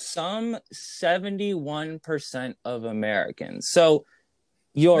as some 71% of Americans. So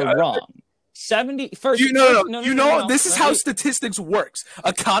You're wrong. 70 first. You know, first, no, no, you no, no, know, no. this is Let how me- statistics works.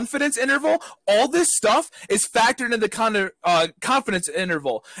 A confidence interval, all this stuff is factored into the confidence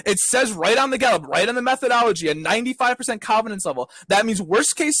interval. It says right on the Gallup, right on the methodology, a 95% confidence level. That means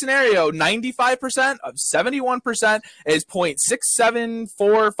worst case scenario, 95% of 71% is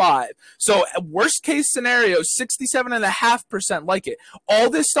 0.6745. So worst case scenario, 67.5% like it. All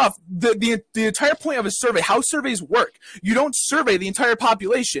this stuff, the entire point of a survey, how surveys work, you don't survey the entire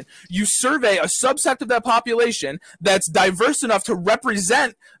population. You survey a subset of that population that's diverse enough to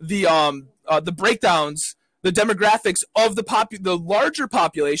represent the breakdowns, the demographics of the larger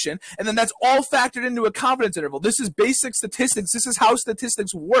population, and then that's all factored into a confidence interval. This is basic statistics. This is how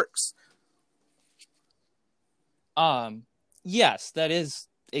statistics works. Yes, that is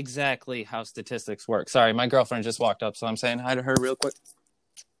exactly how statistics work. Sorry, my girlfriend just walked up, so I'm saying hi to her real quick.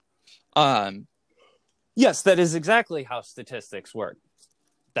 Yes, that is exactly how statistics work.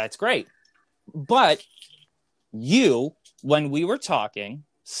 That's great. But you, when we were talking,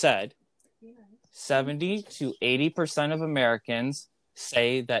 said 70 to 80% of Americans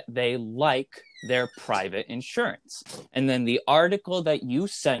say that they like their private insurance. And then the article that you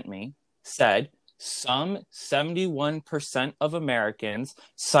sent me said some 71% of Americans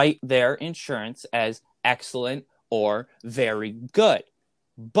cite their insurance as excellent or very good.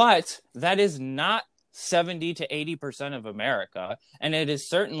 But that is not 70 to 80% of America. And it is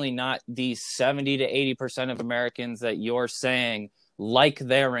certainly not the 70 to 80% of Americans that you're saying like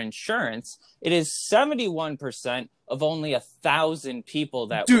their insurance. It is 71% of only 1,000 people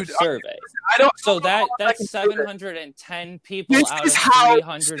that were surveyed. So that's 710 people out of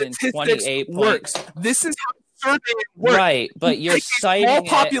 328 works. This is how surveying works. Right, but you're citing a small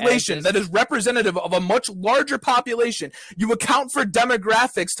population that is representative of a much larger population. You account for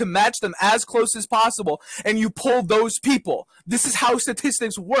demographics to match them as close as possible, and you pull those people. This is how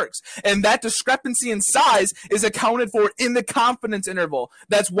statistics works, and that discrepancy in size is accounted for in the confidence interval.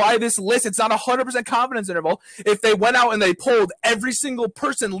 That's why this list, it's not 100% confidence interval. If they went out and they polled every single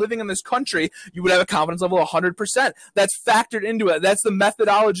person living in this country, you would have a confidence level of 100%. That's factored into it. That's the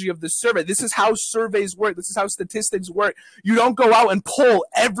methodology of the survey. This is how surveys work. This is how statistics work. You don't go out and poll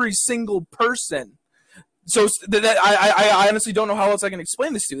every single person. So I honestly don't know how else I can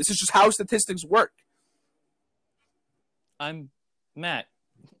explain this to you. This is just how statistics work. Matt,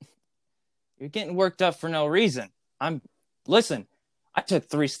 you're getting worked up for no reason. Listen, I took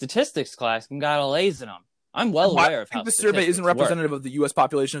 3 statistics class and got all A's in them. I'm well aware of how the survey isn't representative of the U.S.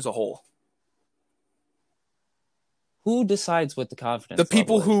 population as a whole. Who decides what the confidence The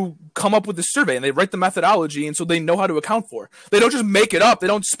people who come up with the survey, and they write the methodology, and so they know how to account for. They don't just make it up. They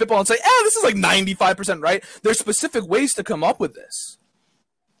don't spitball and say, this is like 95% right. There's specific ways to come up with this.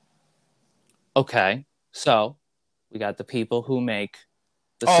 Okay, so we got the people who make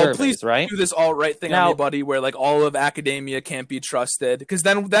the surveys, please right? Do this all right thing on me, buddy, where like all of academia can't be trusted, because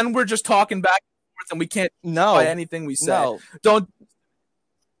then we're just talking back and forth, and we can't buy anything we say. No. Don't.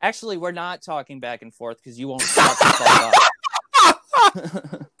 Actually, we're not talking back and forth because you won't shut the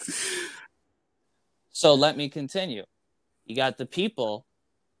fuck up. So let me continue. You got the people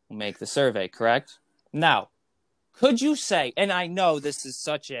who make the survey, correct? Now, could you say, and I know this is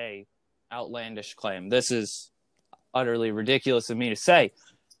such a outlandish claim, this is utterly ridiculous of me to say,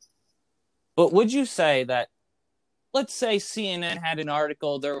 but would you say that, let's say CNN had an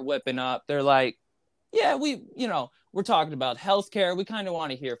article they're whipping up, they're like, yeah, we're talking about healthcare. We kind of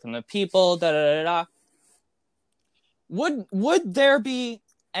want to hear from the people. Da da da da. Would there be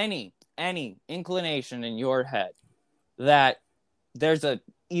any inclination in your head that there's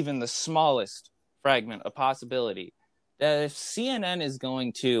even the smallest fragment of possibility that if CNN is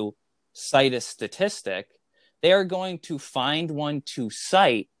going to cite a statistic, they are going to find one to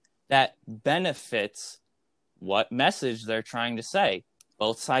cite that benefits what message they're trying to say?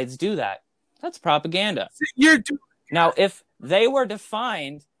 Both sides do that. That's propaganda. Now, if they were to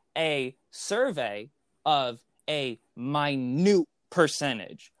find a survey of a minute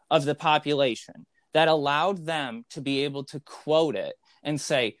percentage of the population that allowed them to be able to quote it and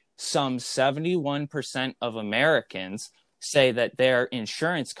say some 71% of Americans say that their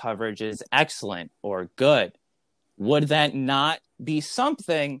insurance coverage is excellent or good, would that not be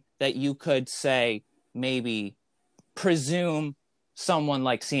something that you could say, maybe presume someone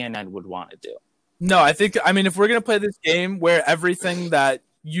like CNN would want to do? No, if we're going to play this game where everything that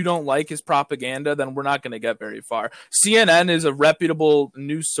you don't like is propaganda, then we're not going to get very far. CNN is a reputable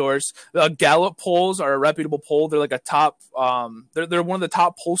news source. Gallup polls are a reputable poll. They're like a top, they're one of the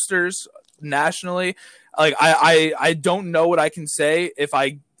top pollsters nationally. Like I don't know what I can say. If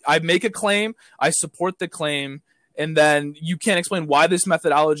I make a claim, I support the claim, and then you can't explain why this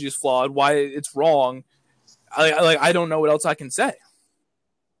methodology is flawed, why it's wrong. I don't know what else I can say.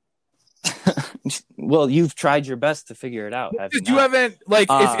 Well, you've tried your best to figure it out. You haven't, like,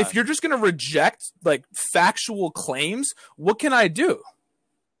 if you're just going to reject, like, factual claims, what can I do?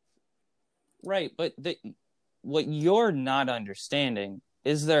 Right, but what you're not understanding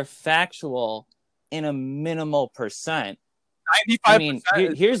is they're factual in a minimal percent. 95%. I mean,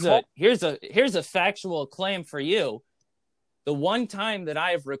 here's a factual claim for you. The one time that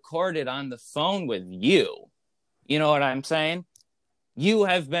I have recorded on the phone with you, you know what I'm saying? You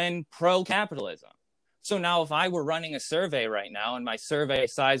have been pro-capitalism. So now if I were running a survey right now and my survey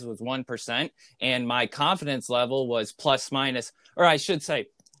size was 1% and my confidence level was plus minus, or I should say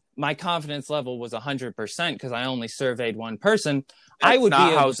my confidence level was 100% because I only surveyed one person, I would be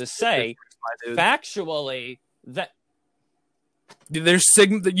able to say factually that there's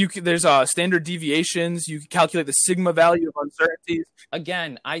standard deviations. You can calculate the sigma value of uncertainties.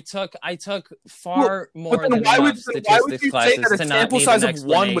 Again, I took far more than why would statistics you classes say that a to not sample need size an of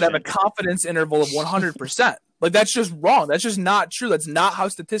one would have a explanation. confidence interval of 100%? Like, that's just wrong. That's just not true. That's not how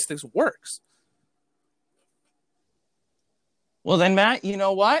statistics works. Well, then, Matt, you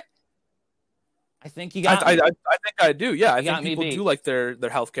know what? I think you got me. I think I do. Yeah, I You got think me people beat. do like their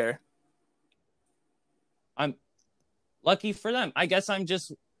healthcare. I'm lucky for them. I guess I'm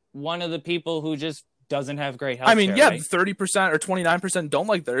just one of the people who just doesn't have great health. I mean, yeah, right? 30% or 29% don't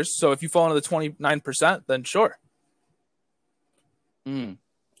like theirs. So if you fall into the 29%, then sure. Mm.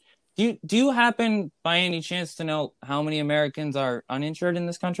 Do you happen by any chance to know how many Americans are uninsured in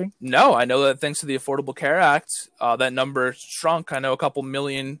this country? No, I know that thanks to the Affordable Care Act, that number shrunk. I know a couple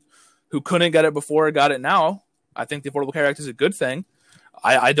million who couldn't get it before got it now. I think the Affordable Care Act is a good thing.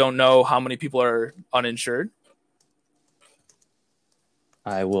 I don't know how many people are uninsured.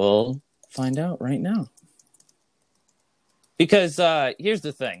 I will find out right now. Because here's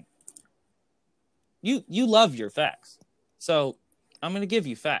the thing. You love your facts. So I'm going to give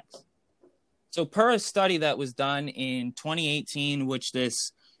you facts. So per a study that was done in 2018, which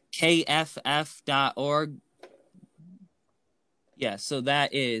this kff.org. Yeah, so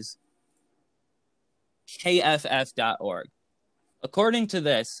that is kff.org. According to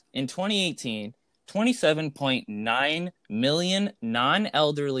this, in 2018, 27.9 million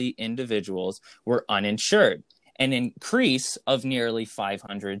non-elderly individuals were uninsured, an increase of nearly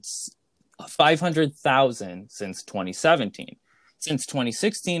 500,000 since 2017. Since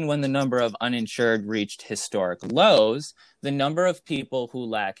 2016, when the number of uninsured reached historic lows, the number of people who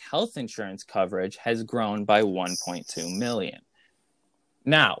lack health insurance coverage has grown by 1.2 million.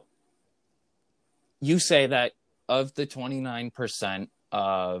 Now, you say that of the 29%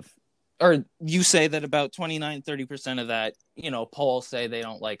 of, or you say that about 29-30% of that, polls say they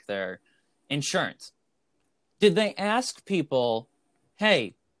don't like their insurance. Did they ask people,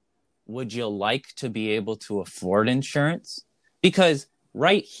 hey, would you like to be able to afford insurance? Because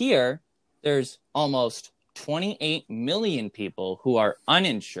right here, there's almost 28 million people who are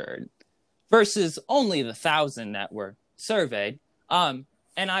uninsured versus only the 1,000 that were surveyed. And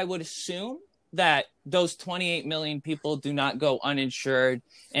I would assume that those 28 million people do not go uninsured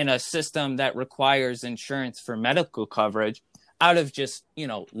in a system that requires insurance for medical coverage out of just,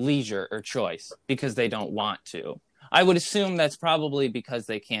 leisure or choice because they don't want to. I would assume that's probably because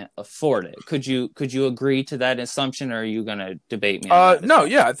they can't afford it. Could you agree to that assumption, or are you going to debate me on that? No,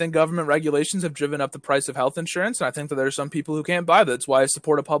 yeah, I think government regulations have driven up the price of health insurance, and I think that there are some people who can't buy that. That's why I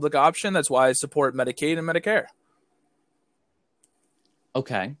support a public option. That's why I support Medicaid and Medicare.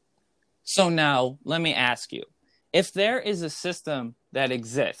 Okay. So now let me ask you, if there is a system that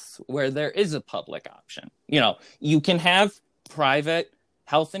exists where there is a public option, you can have private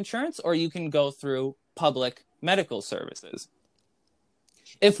health insurance or you can go through public medical services.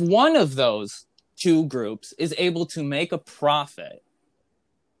 If one of those two groups is able to make a profit,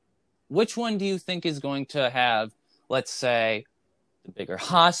 which one do you think is going to have, let's say, the bigger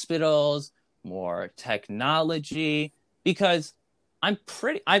hospitals, more technology? Because I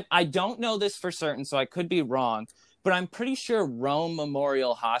don't know this for certain, so I could be wrong, but I'm pretty sure Rome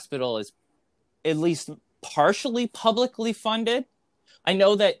Memorial Hospital is at least partially publicly funded. I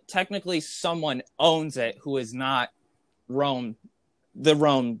know that technically someone owns it who is not the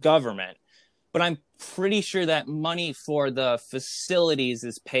Rome government, but I'm pretty sure that money for the facilities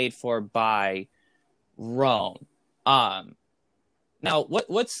is paid for by Rome. Now,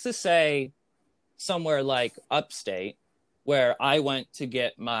 what's to say somewhere like upstate, where I went to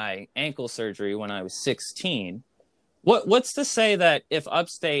get my ankle surgery when I was 16, what's to say that if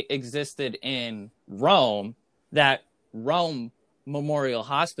upstate existed in Rome, that Rome Memorial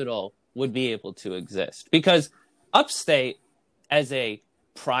Hospital would be able to exist? Because Upstate, as a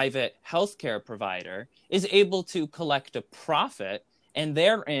private healthcare provider, is able to collect a profit and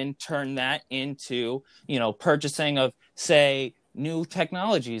therein turn that into, purchasing of, say, new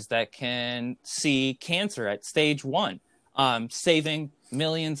technologies that can see cancer at stage 1, saving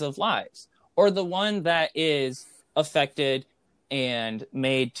millions of lives. Or the one that is affected and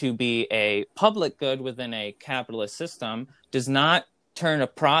made to be a public good within a capitalist system does not turn a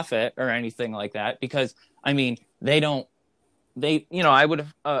profit or anything like that, because, I mean, I would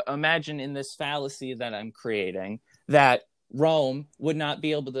imagine in this fallacy that I'm creating that Rome would not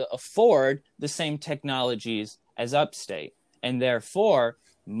be able to afford the same technologies as upstate. And therefore,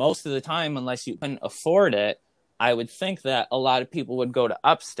 most of the time, unless you couldn't afford it, I would think that a lot of people would go to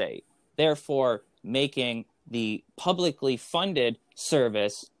upstate, therefore making the publicly funded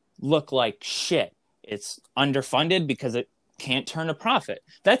service look like shit. It's underfunded because it can't turn a profit.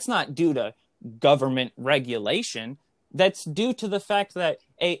 That's not due to government regulation. That's due to the fact that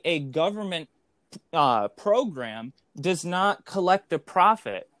a government program does not collect a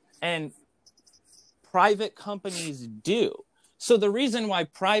profit, and private companies do. So the reason why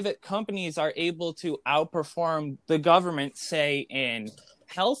private companies are able to outperform the government, say, in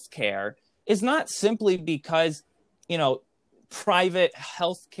healthcare, is not simply because, private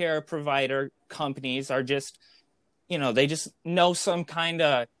healthcare provider companies are just, they just know some kind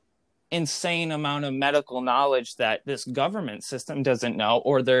of insane amount of medical knowledge that this government system doesn't know,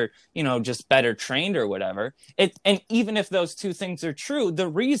 or they're, just better trained or whatever. And even if those two things are true, the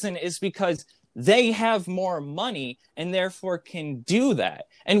reason is because they have more money and therefore can do that.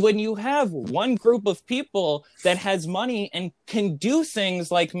 And when you have one group of people that has money and can do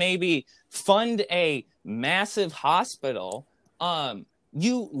things like maybe fund a massive hospital,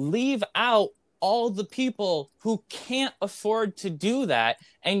 you leave out all the people who can't afford to do that,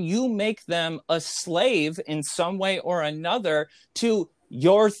 and you make them a slave in some way or another to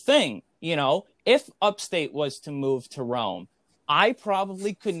your thing. If upstate was to move to Rome, I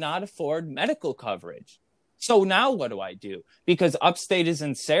probably could not afford medical coverage. So now what do I do? Because upstate is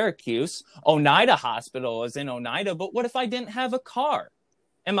in Syracuse, Oneida Hospital is in Oneida, but what if I didn't have a car?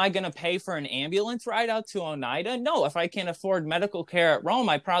 Am I going to pay for an ambulance ride out to Oneida? No, if I can't afford medical care at Rome,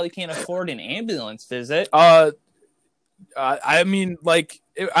 I probably can't afford an ambulance visit. I mean, like,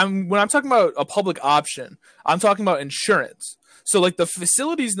 when I'm talking about a public option, I'm talking about insurance. So, like, the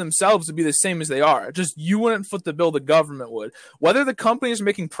facilities themselves would be the same as they are. Just you wouldn't foot the bill, the government would. Whether the company is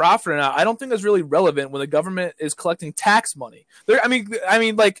making profit or not, I don't think that's really relevant when the government is collecting tax money. I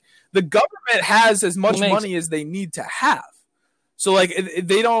mean, like, the government has as much money as they need to have. So, like,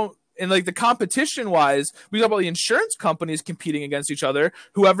 they don't. And, like, the competition wise, we talk about the insurance companies competing against each other.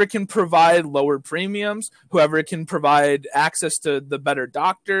 Whoever can provide lower premiums, whoever can provide access to the better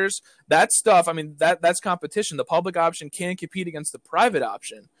doctors, that stuff. I mean, that's competition. The public option can compete against the private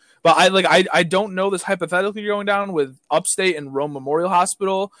option. But I don't know this hypothetical you're going down with Upstate and Rome Memorial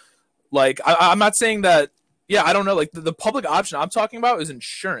Hospital. Like, I'm not saying that. Yeah, I don't know. Like, the public option I'm talking about is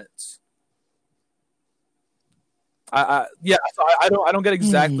insurance. So I don't get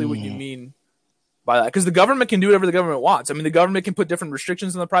exactly what you mean by that, because the government can do whatever the government wants. I mean, the government can put different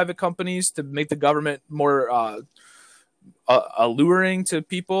restrictions on the private companies to make the government more alluring to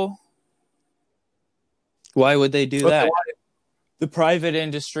people. Why would they do that? The private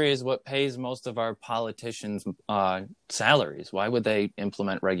industry is what pays most of our politicians' salaries. Why would they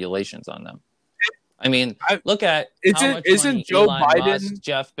implement regulations on them? I mean, look at how much money Joe Biden, Musk,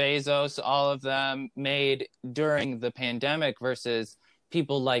 Jeff Bezos, all of them made during the pandemic versus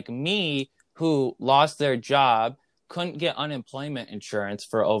people like me who lost their job, couldn't get unemployment insurance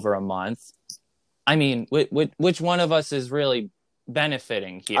for over a month. I mean, which one of us is really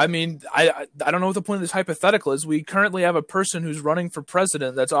benefiting here? I mean, I don't know what the point of this hypothetical is. We currently have a person who's running for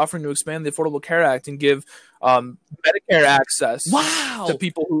president that's offering to expand the Affordable Care Act and give Medicare access to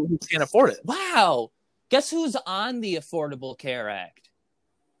people who can't afford it. Wow. Guess who's on the Affordable Care Act?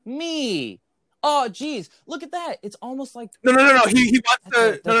 Me. Oh, geez. Look at that. It's almost like... No.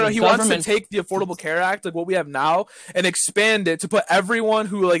 He wants to take the Affordable Care Act, like what we have now, and expand it to put everyone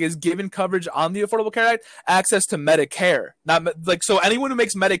who is given coverage on the Affordable Care Act access to Medicare. So anyone who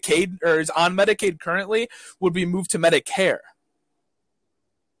makes Medicaid or is on Medicaid currently would be moved to Medicare.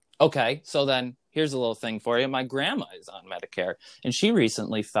 Okay, so then here's a little thing for you. My grandma is on Medicare, and she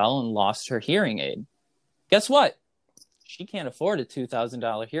recently fell and lost her hearing aid. Guess what? She can't afford a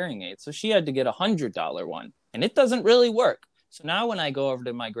 $2,000 hearing aid, so she had to get a $100 one, and it doesn't really work. So now when I go over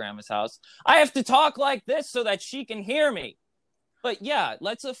to my grandma's house, I have to talk like this so that she can hear me. But yeah,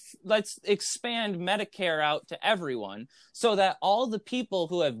 let's expand Medicare out to everyone so that all the people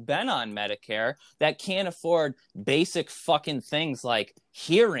who have been on Medicare that can't afford basic fucking things like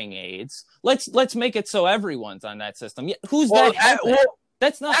hearing aids, let's make it so everyone's on that system. Who's that helping?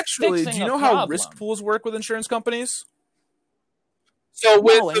 That's not actually. fixing Do you know a how problem. risk pools work with insurance companies? So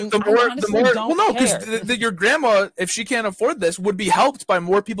with the more, well, no, because your grandma, if she can't afford this, would be helped by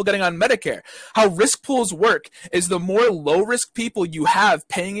more people getting on Medicare. How risk pools work is the more low risk people you have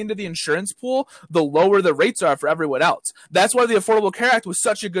paying into the insurance pool, the lower the rates are for everyone else. That's why the Affordable Care Act was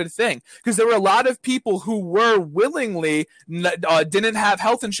such a good thing, because there were a lot of people who were willingly didn't have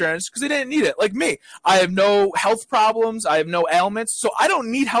health insurance because they didn't need it. Like me, I have no health problems, I have no ailments, so I don't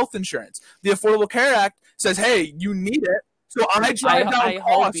need health insurance. The Affordable Care Act says, hey, you need it. So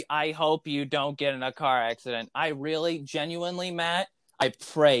I hope you don't get in a car accident. I really, genuinely, Matt, I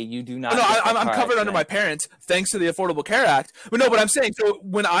pray you do not. No, I'm covered under my parents thanks to the Affordable Care Act. But no, but I'm saying, so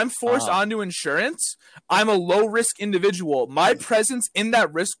when I'm forced onto insurance, I'm a low risk individual. My presence in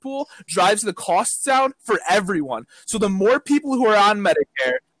that risk pool drives the costs down for everyone. So the more people who are on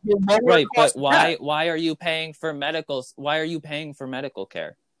Medicare, the lower right. But why are you paying for medical? Why are you paying for medical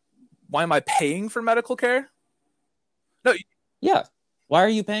care? Why am I paying for medical care? No. Yeah. Why are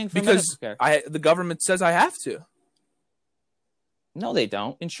you paying for medical care? The government says I have to. No, they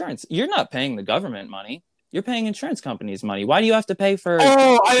don't. Insurance. You're not paying the government money. You're paying insurance companies money. Why do you have to pay for?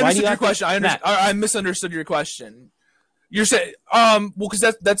 Oh, I understood your question. I misunderstood your question. You're saying, well,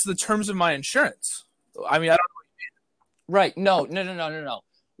 because that's the terms of my insurance. I mean, I don't know what you mean. Right. No.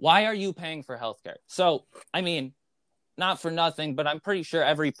 Why are you paying for healthcare? So, I mean, not for nothing, but I'm pretty sure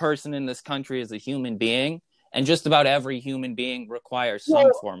every person in this country is a human being. And just about every human being requires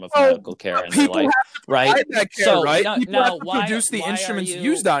some form of medical care in their life, right? That care, so, right? People have to produce the instruments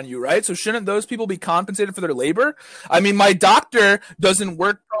used on you, right? So shouldn't those people be compensated for their labor? I mean, my doctor doesn't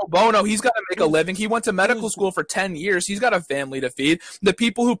work pro bono. He's got to make a living. He went to medical school for 10 years. He's got a family to feed. The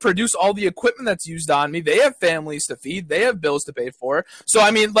people who produce all the equipment that's used on me, they have families to feed. They have bills to pay for. So,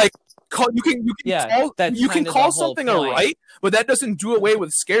 I mean, like, you can call something a right, but that doesn't do away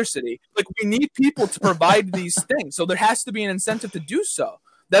with scarcity. Like, we need people to provide these things, so there has to be an incentive to do so.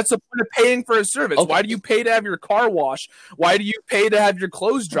 That's the point of paying for a service. Okay. Why do you pay to have your car washed? Why do you pay to have your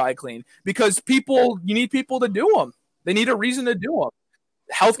clothes dry cleaned? Because you need people to do them. They need a reason to do them.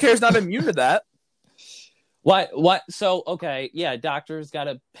 Healthcare is not immune to that. What? So, okay, yeah, doctor's got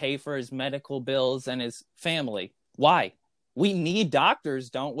to pay for his medical bills and his family. Why? We need doctors,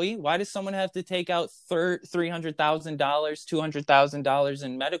 don't we? Why does someone have to take out $300,000, $200,000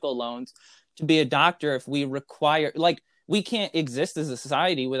 in medical loans to be a doctor if we require, like, we can't exist as a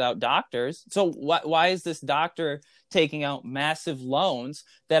society without doctors. So why is this doctor taking out massive loans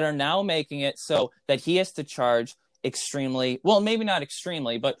that are now making it so that he has to charge maybe not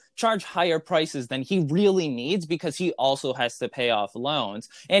extremely, but charge higher prices than he really needs because he also has to pay off loans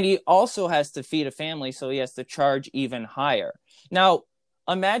and he also has to feed a family, so he has to charge even higher. Now,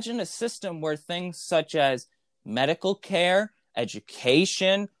 imagine a system where things such as medical care,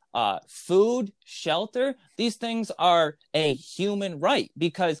 education, food, shelter, these things are a human right,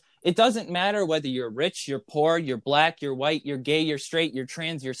 because it doesn't matter whether you're rich, you're poor, you're black, you're white, you're gay, you're straight, you're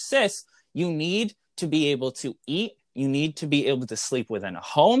trans, you're cis. You need to be able to eat. You need to be able to sleep within a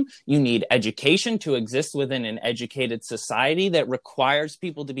home. You need education to exist within an educated society that requires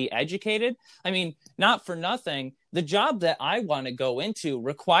people to be educated. I mean, not for nothing, the job that I want to go into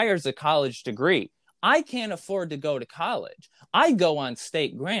requires a college degree. I can't afford to go to college. I go on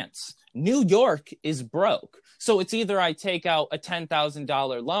state grants. New York is broke. So it's either I take out a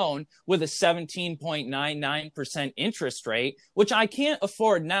 $10,000 loan with a 17.99% interest rate, which I can't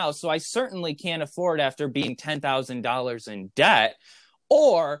afford now, so I certainly can't afford after being $10,000 in debt,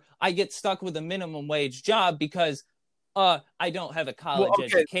 or I get stuck with a minimum wage job because I don't have a college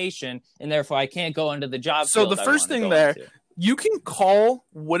education, and therefore I can't go into the job. So the first thing there, you can call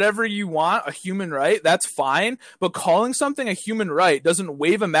whatever you want a human right. That's fine. But calling something a human right doesn't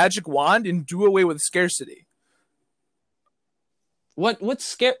wave a magic wand and do away with scarcity. What's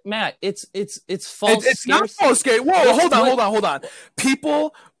scary, Matt? It's false. It's not false scarcity. Whoa, hold on.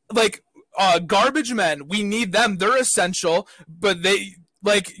 People like garbage men. We need them. They're essential, but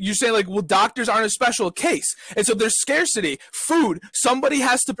Like you're saying, like, well, doctors aren't a special case, and so there's scarcity. Food, somebody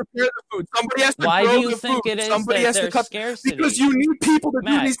has to prepare the food, somebody has to Why do grow you the think food, it is somebody that has to there's cut. scarcity? Because you need people to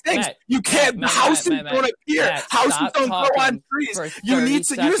do these things. You can't. Houses don't appear. Houses don't grow on trees. You need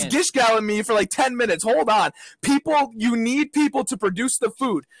to. You just gish-galling me for like 10 minutes. Hold on, people. You need people to produce the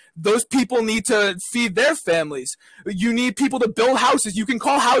food. Those people need to feed their families. You need people to build houses. You can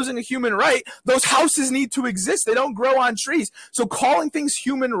call housing a human right. Those houses need to exist. They don't grow on trees. So calling things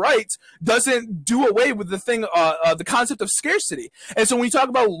human rights doesn't do away with the thing, the concept of scarcity. And so when we talk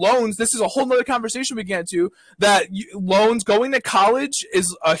about loans, this is a whole nother conversation we get into, that loans, going to college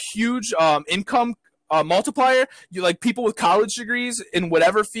is a huge income multiplier. You, like, people with college degrees in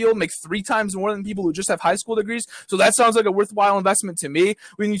whatever field make 3 times more than people who just have high school degrees. So that sounds like a worthwhile investment to me.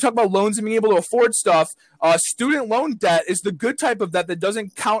 When you talk about loans and being able to afford stuff, student loan debt is the good type of debt that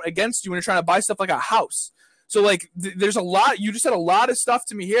doesn't count against you when you're trying to buy stuff like a house. So, like, there's a lot. You just said a lot of stuff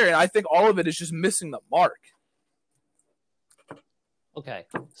to me here, and I think all of it is just missing the mark. Okay,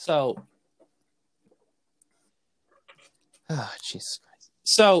 so, Jesus Christ.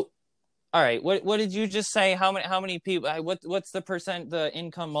 So, all right, what did you just say? How many people? What's the percent? The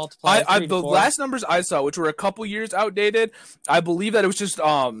income multiplier? The last numbers I saw, which were a couple years outdated, I believe that it was just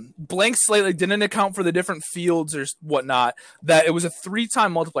blank slate, like didn't account for the different fields or whatnot. That it was a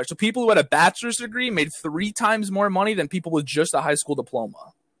 3-time multiplier. So people who had a bachelor's degree made 3 times more money than people with just a high school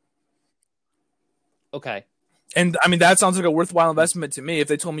diploma. Okay. And I mean, that sounds like a worthwhile investment to me. If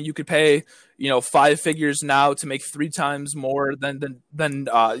they told me you could pay, 5 figures now to make 3 times more to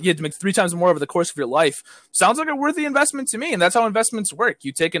make 3 times more over the course of your life, sounds like a worthy investment to me. And that's how investments work.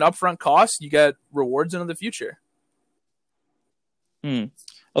 You take an upfront cost, you get rewards into the future.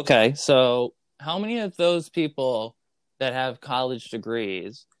 Okay. So how many of those people that have college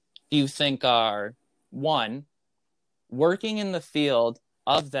degrees do you think are, one, working in the field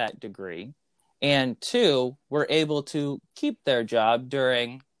of that degree, and 2, were able to keep their job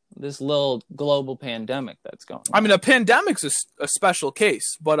during this little global pandemic that's going on? I mean, a pandemic's a special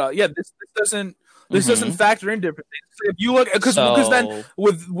case, but this doesn't factor in different things. If you look, because then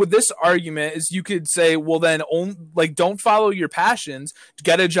with this argument is you could say, well, then don't follow your passions. To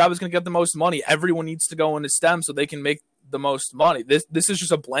get a job is going to get the most money. Everyone needs to go into STEM so they can make the most money. This is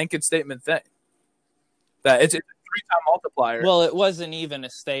just a blanket statement thing. That it's a 3-time multiplier. Well, it wasn't even a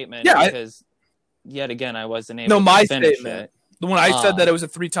statement because. Yet again, I wasn't able to finish statement. It. The one I said that it was a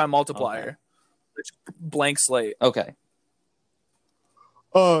 3-time multiplier. Okay. Blank slate. Okay.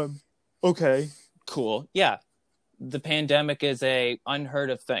 Okay. Cool. Yeah. The pandemic is a unheard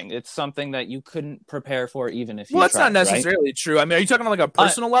of thing. It's something that you couldn't prepare for even if you tried, that's not necessarily true. I mean, are you talking on like a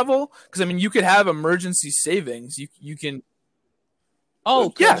personal level? Because I mean, you could have emergency savings. You can.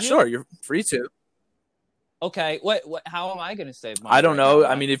 Oh, yeah, sure. You're free to. Okay. What? How am I going to save money? I don't know.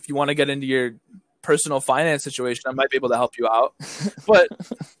 I mean, if you want to get into your personal finance situation, I might be able to help you out. But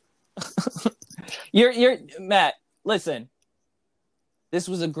you're Matt, listen. This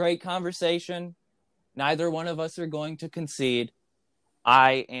was a great conversation. Neither one of us are going to concede.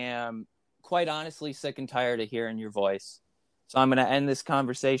 I am quite honestly sick and tired of hearing your voice. So I'm going to end this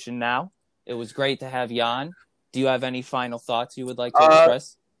conversation now. It was great to have you on. Do you have any final thoughts you would like to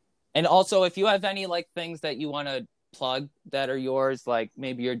express? And also, if you have any like things that you want to plug that are yours, like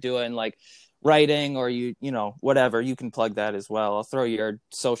maybe you're doing like writing or whatever, you can plug that as well. I'll throw your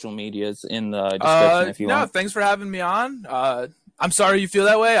social medias in the description if you want. No, thanks for having me on. I'm sorry you feel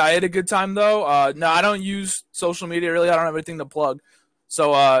that way. I had a good time though. No, I don't use social media really. I don't have anything to plug.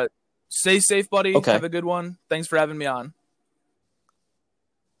 So stay safe, buddy. Okay. Have a good one. Thanks for having me on.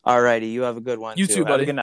 Alrighty, you have a good one. You too, buddy. Have a good night.